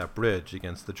whatever, that bridge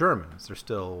against the Germans. They're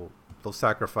still, those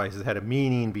sacrifices had a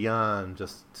meaning beyond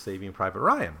just Saving Private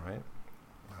Ryan, right?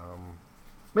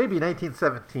 Maybe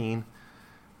 1917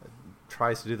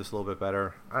 tries to do this a little bit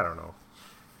better. I don't know.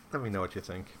 Let me know what you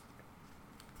think.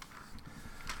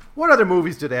 What other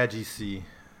movies did Agee see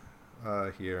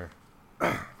here?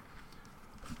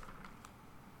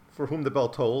 For Whom the Bell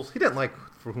Tolls. He didn't like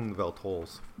For Whom the Bell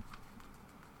Tolls.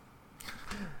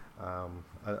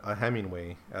 A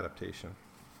Hemingway adaptation.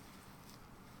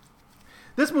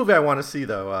 This movie I want to see,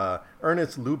 though,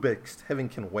 Ernest Lubitsch's Heaven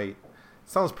Can Wait.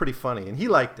 Sounds pretty funny, and he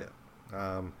liked it.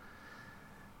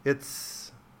 He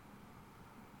likes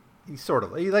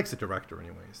the director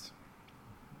anyways.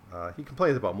 He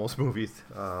complains about most movies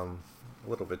a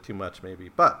little bit too much maybe,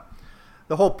 but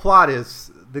the whole plot is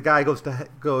the guy goes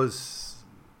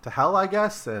to hell, I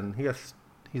guess, and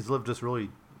he's lived this really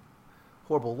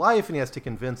horrible life, and he has to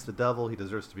convince the devil he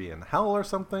deserves to be in hell or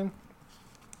something,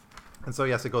 and so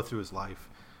he has to go through his life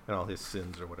and all his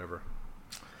sins or whatever.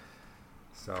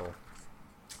 So,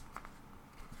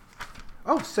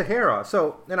 Sahara.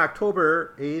 So in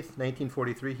October 8th,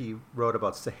 1943, he wrote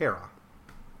about Sahara.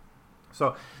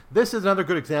 So this is another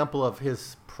good example of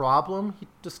his problem he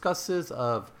discusses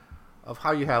of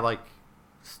how you have like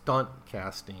stunt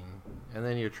casting and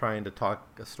then you're trying to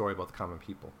talk a story about the common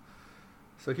people.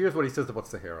 So here's what he says about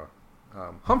Sahara.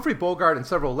 Humphrey Bogart and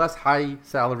several less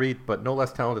high-salaried but no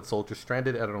less talented soldiers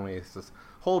stranded at an oasis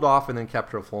hold off and then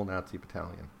capture a full Nazi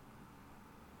battalion.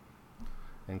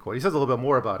 End quote. He says a little bit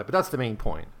more about it, but that's the main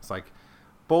point. It's like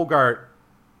Bogart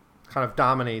kind of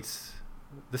dominates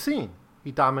the scene.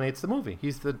 He dominates the movie.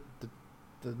 He's the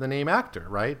name actor,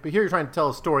 right? But here you're trying to tell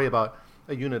a story about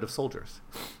a unit of soldiers,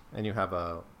 and you have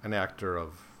an actor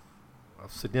of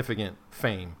significant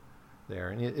fame there,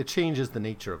 and it changes the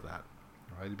nature of that.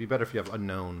 Right? It'd be better if you have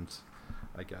unknowns,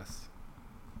 I guess.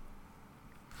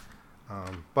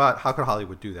 But how could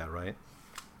Hollywood do that, right?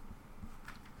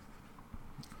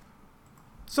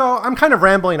 So I'm kind of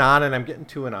rambling on, and I'm getting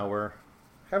to an hour.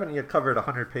 Haven't yet covered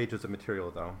 100 pages of material,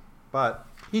 though. But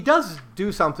he does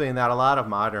do something that a lot of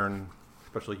modern,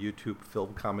 especially YouTube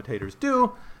film commentators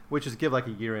do, which is give like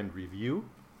a year-end review.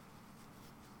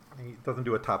 He doesn't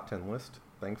do a top 10 list,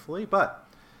 thankfully. But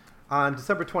on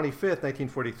December 25th,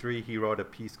 1943, he wrote a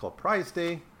piece called Prize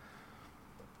Day.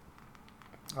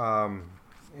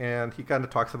 And he kind of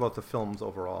talks about the films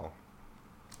overall.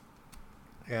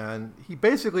 And he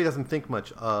basically doesn't think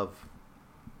much of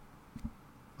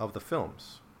the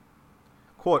films.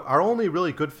 Quote, our only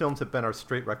really good films have been our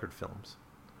straight record films.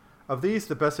 Of these,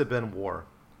 the best have been war,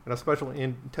 and a special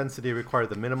intensity required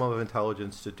the minimum of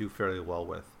intelligence to do fairly well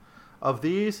with. Of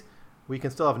these, we can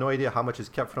still have no idea how much is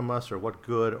kept from us or what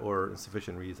good or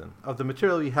insufficient reason. Of the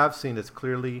material we have seen, it's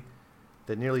clearly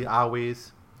that nearly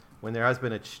always, when there has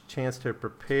been a chance to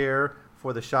prepare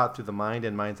for the shot through the mind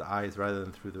and mind's eyes rather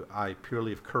than through the eye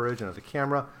purely of courage and of the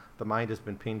camera, the mind has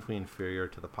been painfully inferior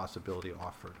to the possibility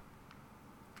offered.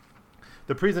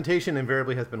 The presentation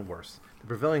invariably has been worse. The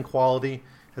prevailing quality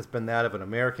has been that of an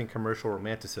American commercial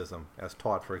romanticism, as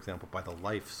taught, for example, by the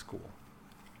Life School.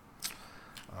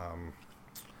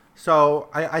 So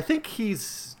I think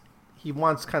he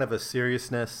wants kind of a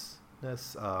seriousness,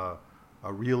 a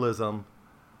realism,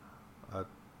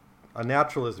 a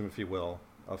naturalism, if you will,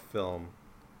 of film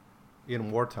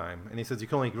in wartime. And he says you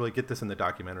can only really get this in the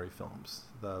documentary films,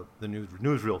 the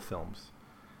newsreel films.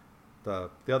 The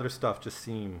other stuff just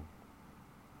seem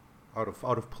out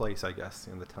of place, I guess,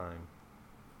 in the time.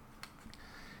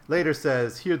 Later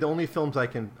says, here the only films I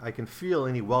can feel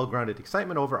any well-grounded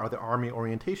excitement over are the Army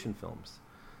orientation films.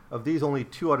 Of these, only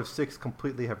 2 out of 6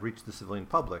 completely have reached the civilian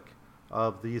public.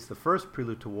 of these, the first,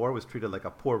 Prelude to War, was treated like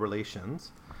a poor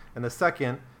relations, and the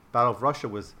second, Battle of Russia,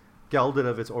 was gelded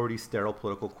of its already sterile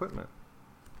political equipment.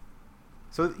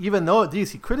 So even though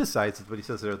these he criticizes, but he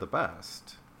says they're the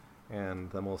best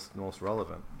and the most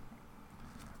relevant.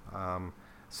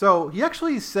 So he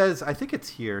actually says, I think it's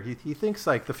here, he thinks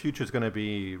like the future is going to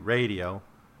be radio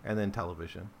and then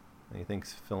television, and he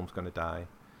thinks film's going to die.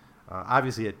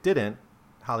 Obviously it didn't.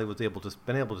 Hollywood's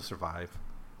been able to survive,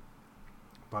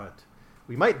 but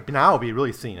we might now be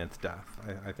really seeing its death.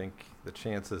 I think the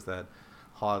chances that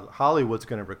Hollywood's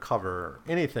going to recover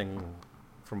anything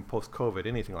from post-COVID,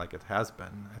 anything like it has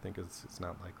been, I think it's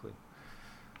not likely,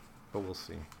 but we'll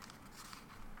see.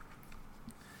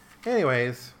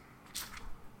 Anyways,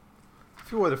 a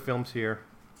few other films here.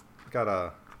 Got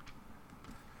a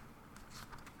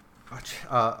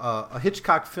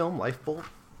Hitchcock film, Lifeboat,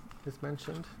 is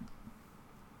mentioned.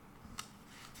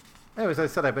 Anyways,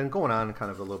 as I said, I've been going on kind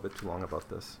of a little bit too long about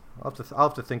this. I'll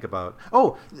have to think about.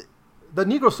 Oh, the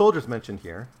Negro Soldiers mentioned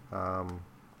here. On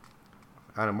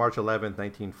March 11th,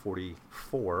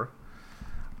 1944.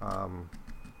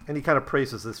 And he kind of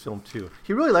praises this film too.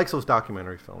 He really likes those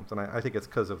documentary films, and I think it's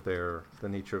because of the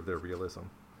nature of their realism.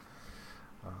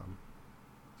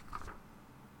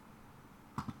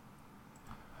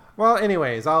 Well,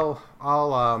 anyways, I'll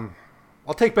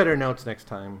take better notes next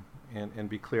time and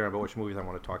be clear about which movies I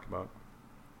want to talk about.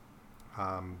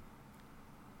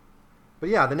 But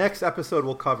yeah, the next episode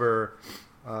will cover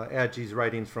Adjie's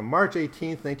writings from March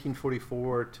 18th,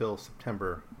 1944 till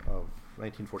September of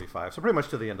 1945. So pretty much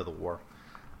to the end of the war.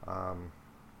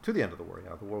 To the end of the war,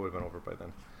 yeah. The war would have been over by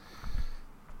then.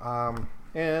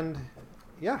 And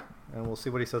we'll see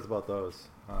what he says about those.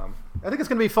 I think it's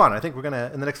going to be fun. I think in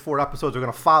the next 4 episodes, we're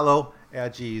going to follow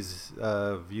Adjie's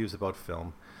views about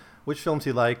film. Which films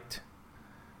he liked,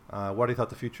 what he thought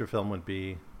the future film would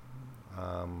be,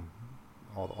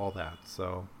 all that.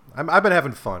 So I've been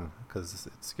having fun because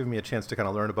it's given me a chance to kind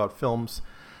of learn about films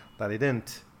that I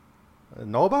didn't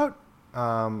know about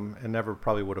and never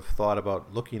probably would have thought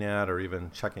about looking at or even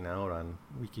checking out on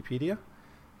Wikipedia.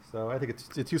 So I think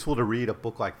it's useful to read a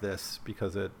book like this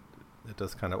because it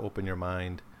does kind of open your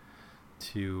mind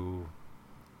to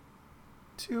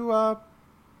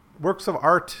works of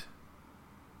art,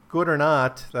 good or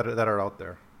not, that are out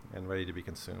there and ready to be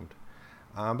consumed.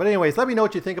 But anyways, let me know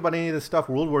what you think about any of this stuff.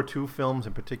 World War II films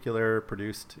in particular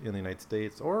produced in the United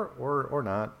States or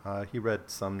not. He read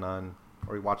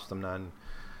he watched some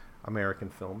non-American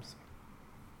films.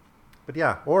 But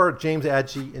yeah, or James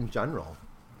Adjie in general.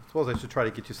 I suppose I should try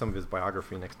to get you some of his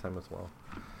biography next time as well.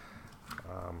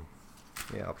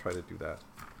 I'll try to do that.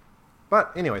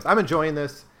 But anyways, I'm enjoying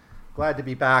this. Glad to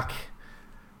be back,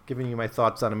 giving you my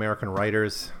thoughts on American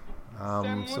writers.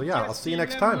 So yeah, I'll see you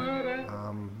next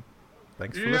time.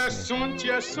 Thanks for listening.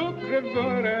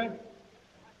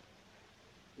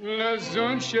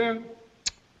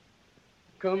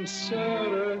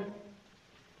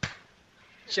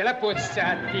 J'ai la peau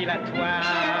dilatoire.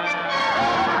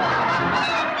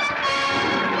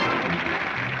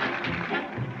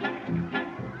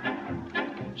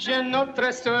 J'ai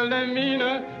notre seule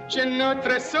mine, j'ai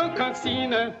notre seule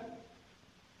cantine.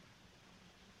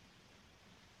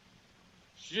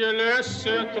 Je laisse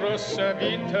trop sa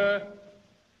vite,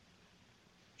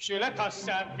 je la tasse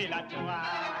à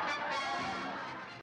Villatoire.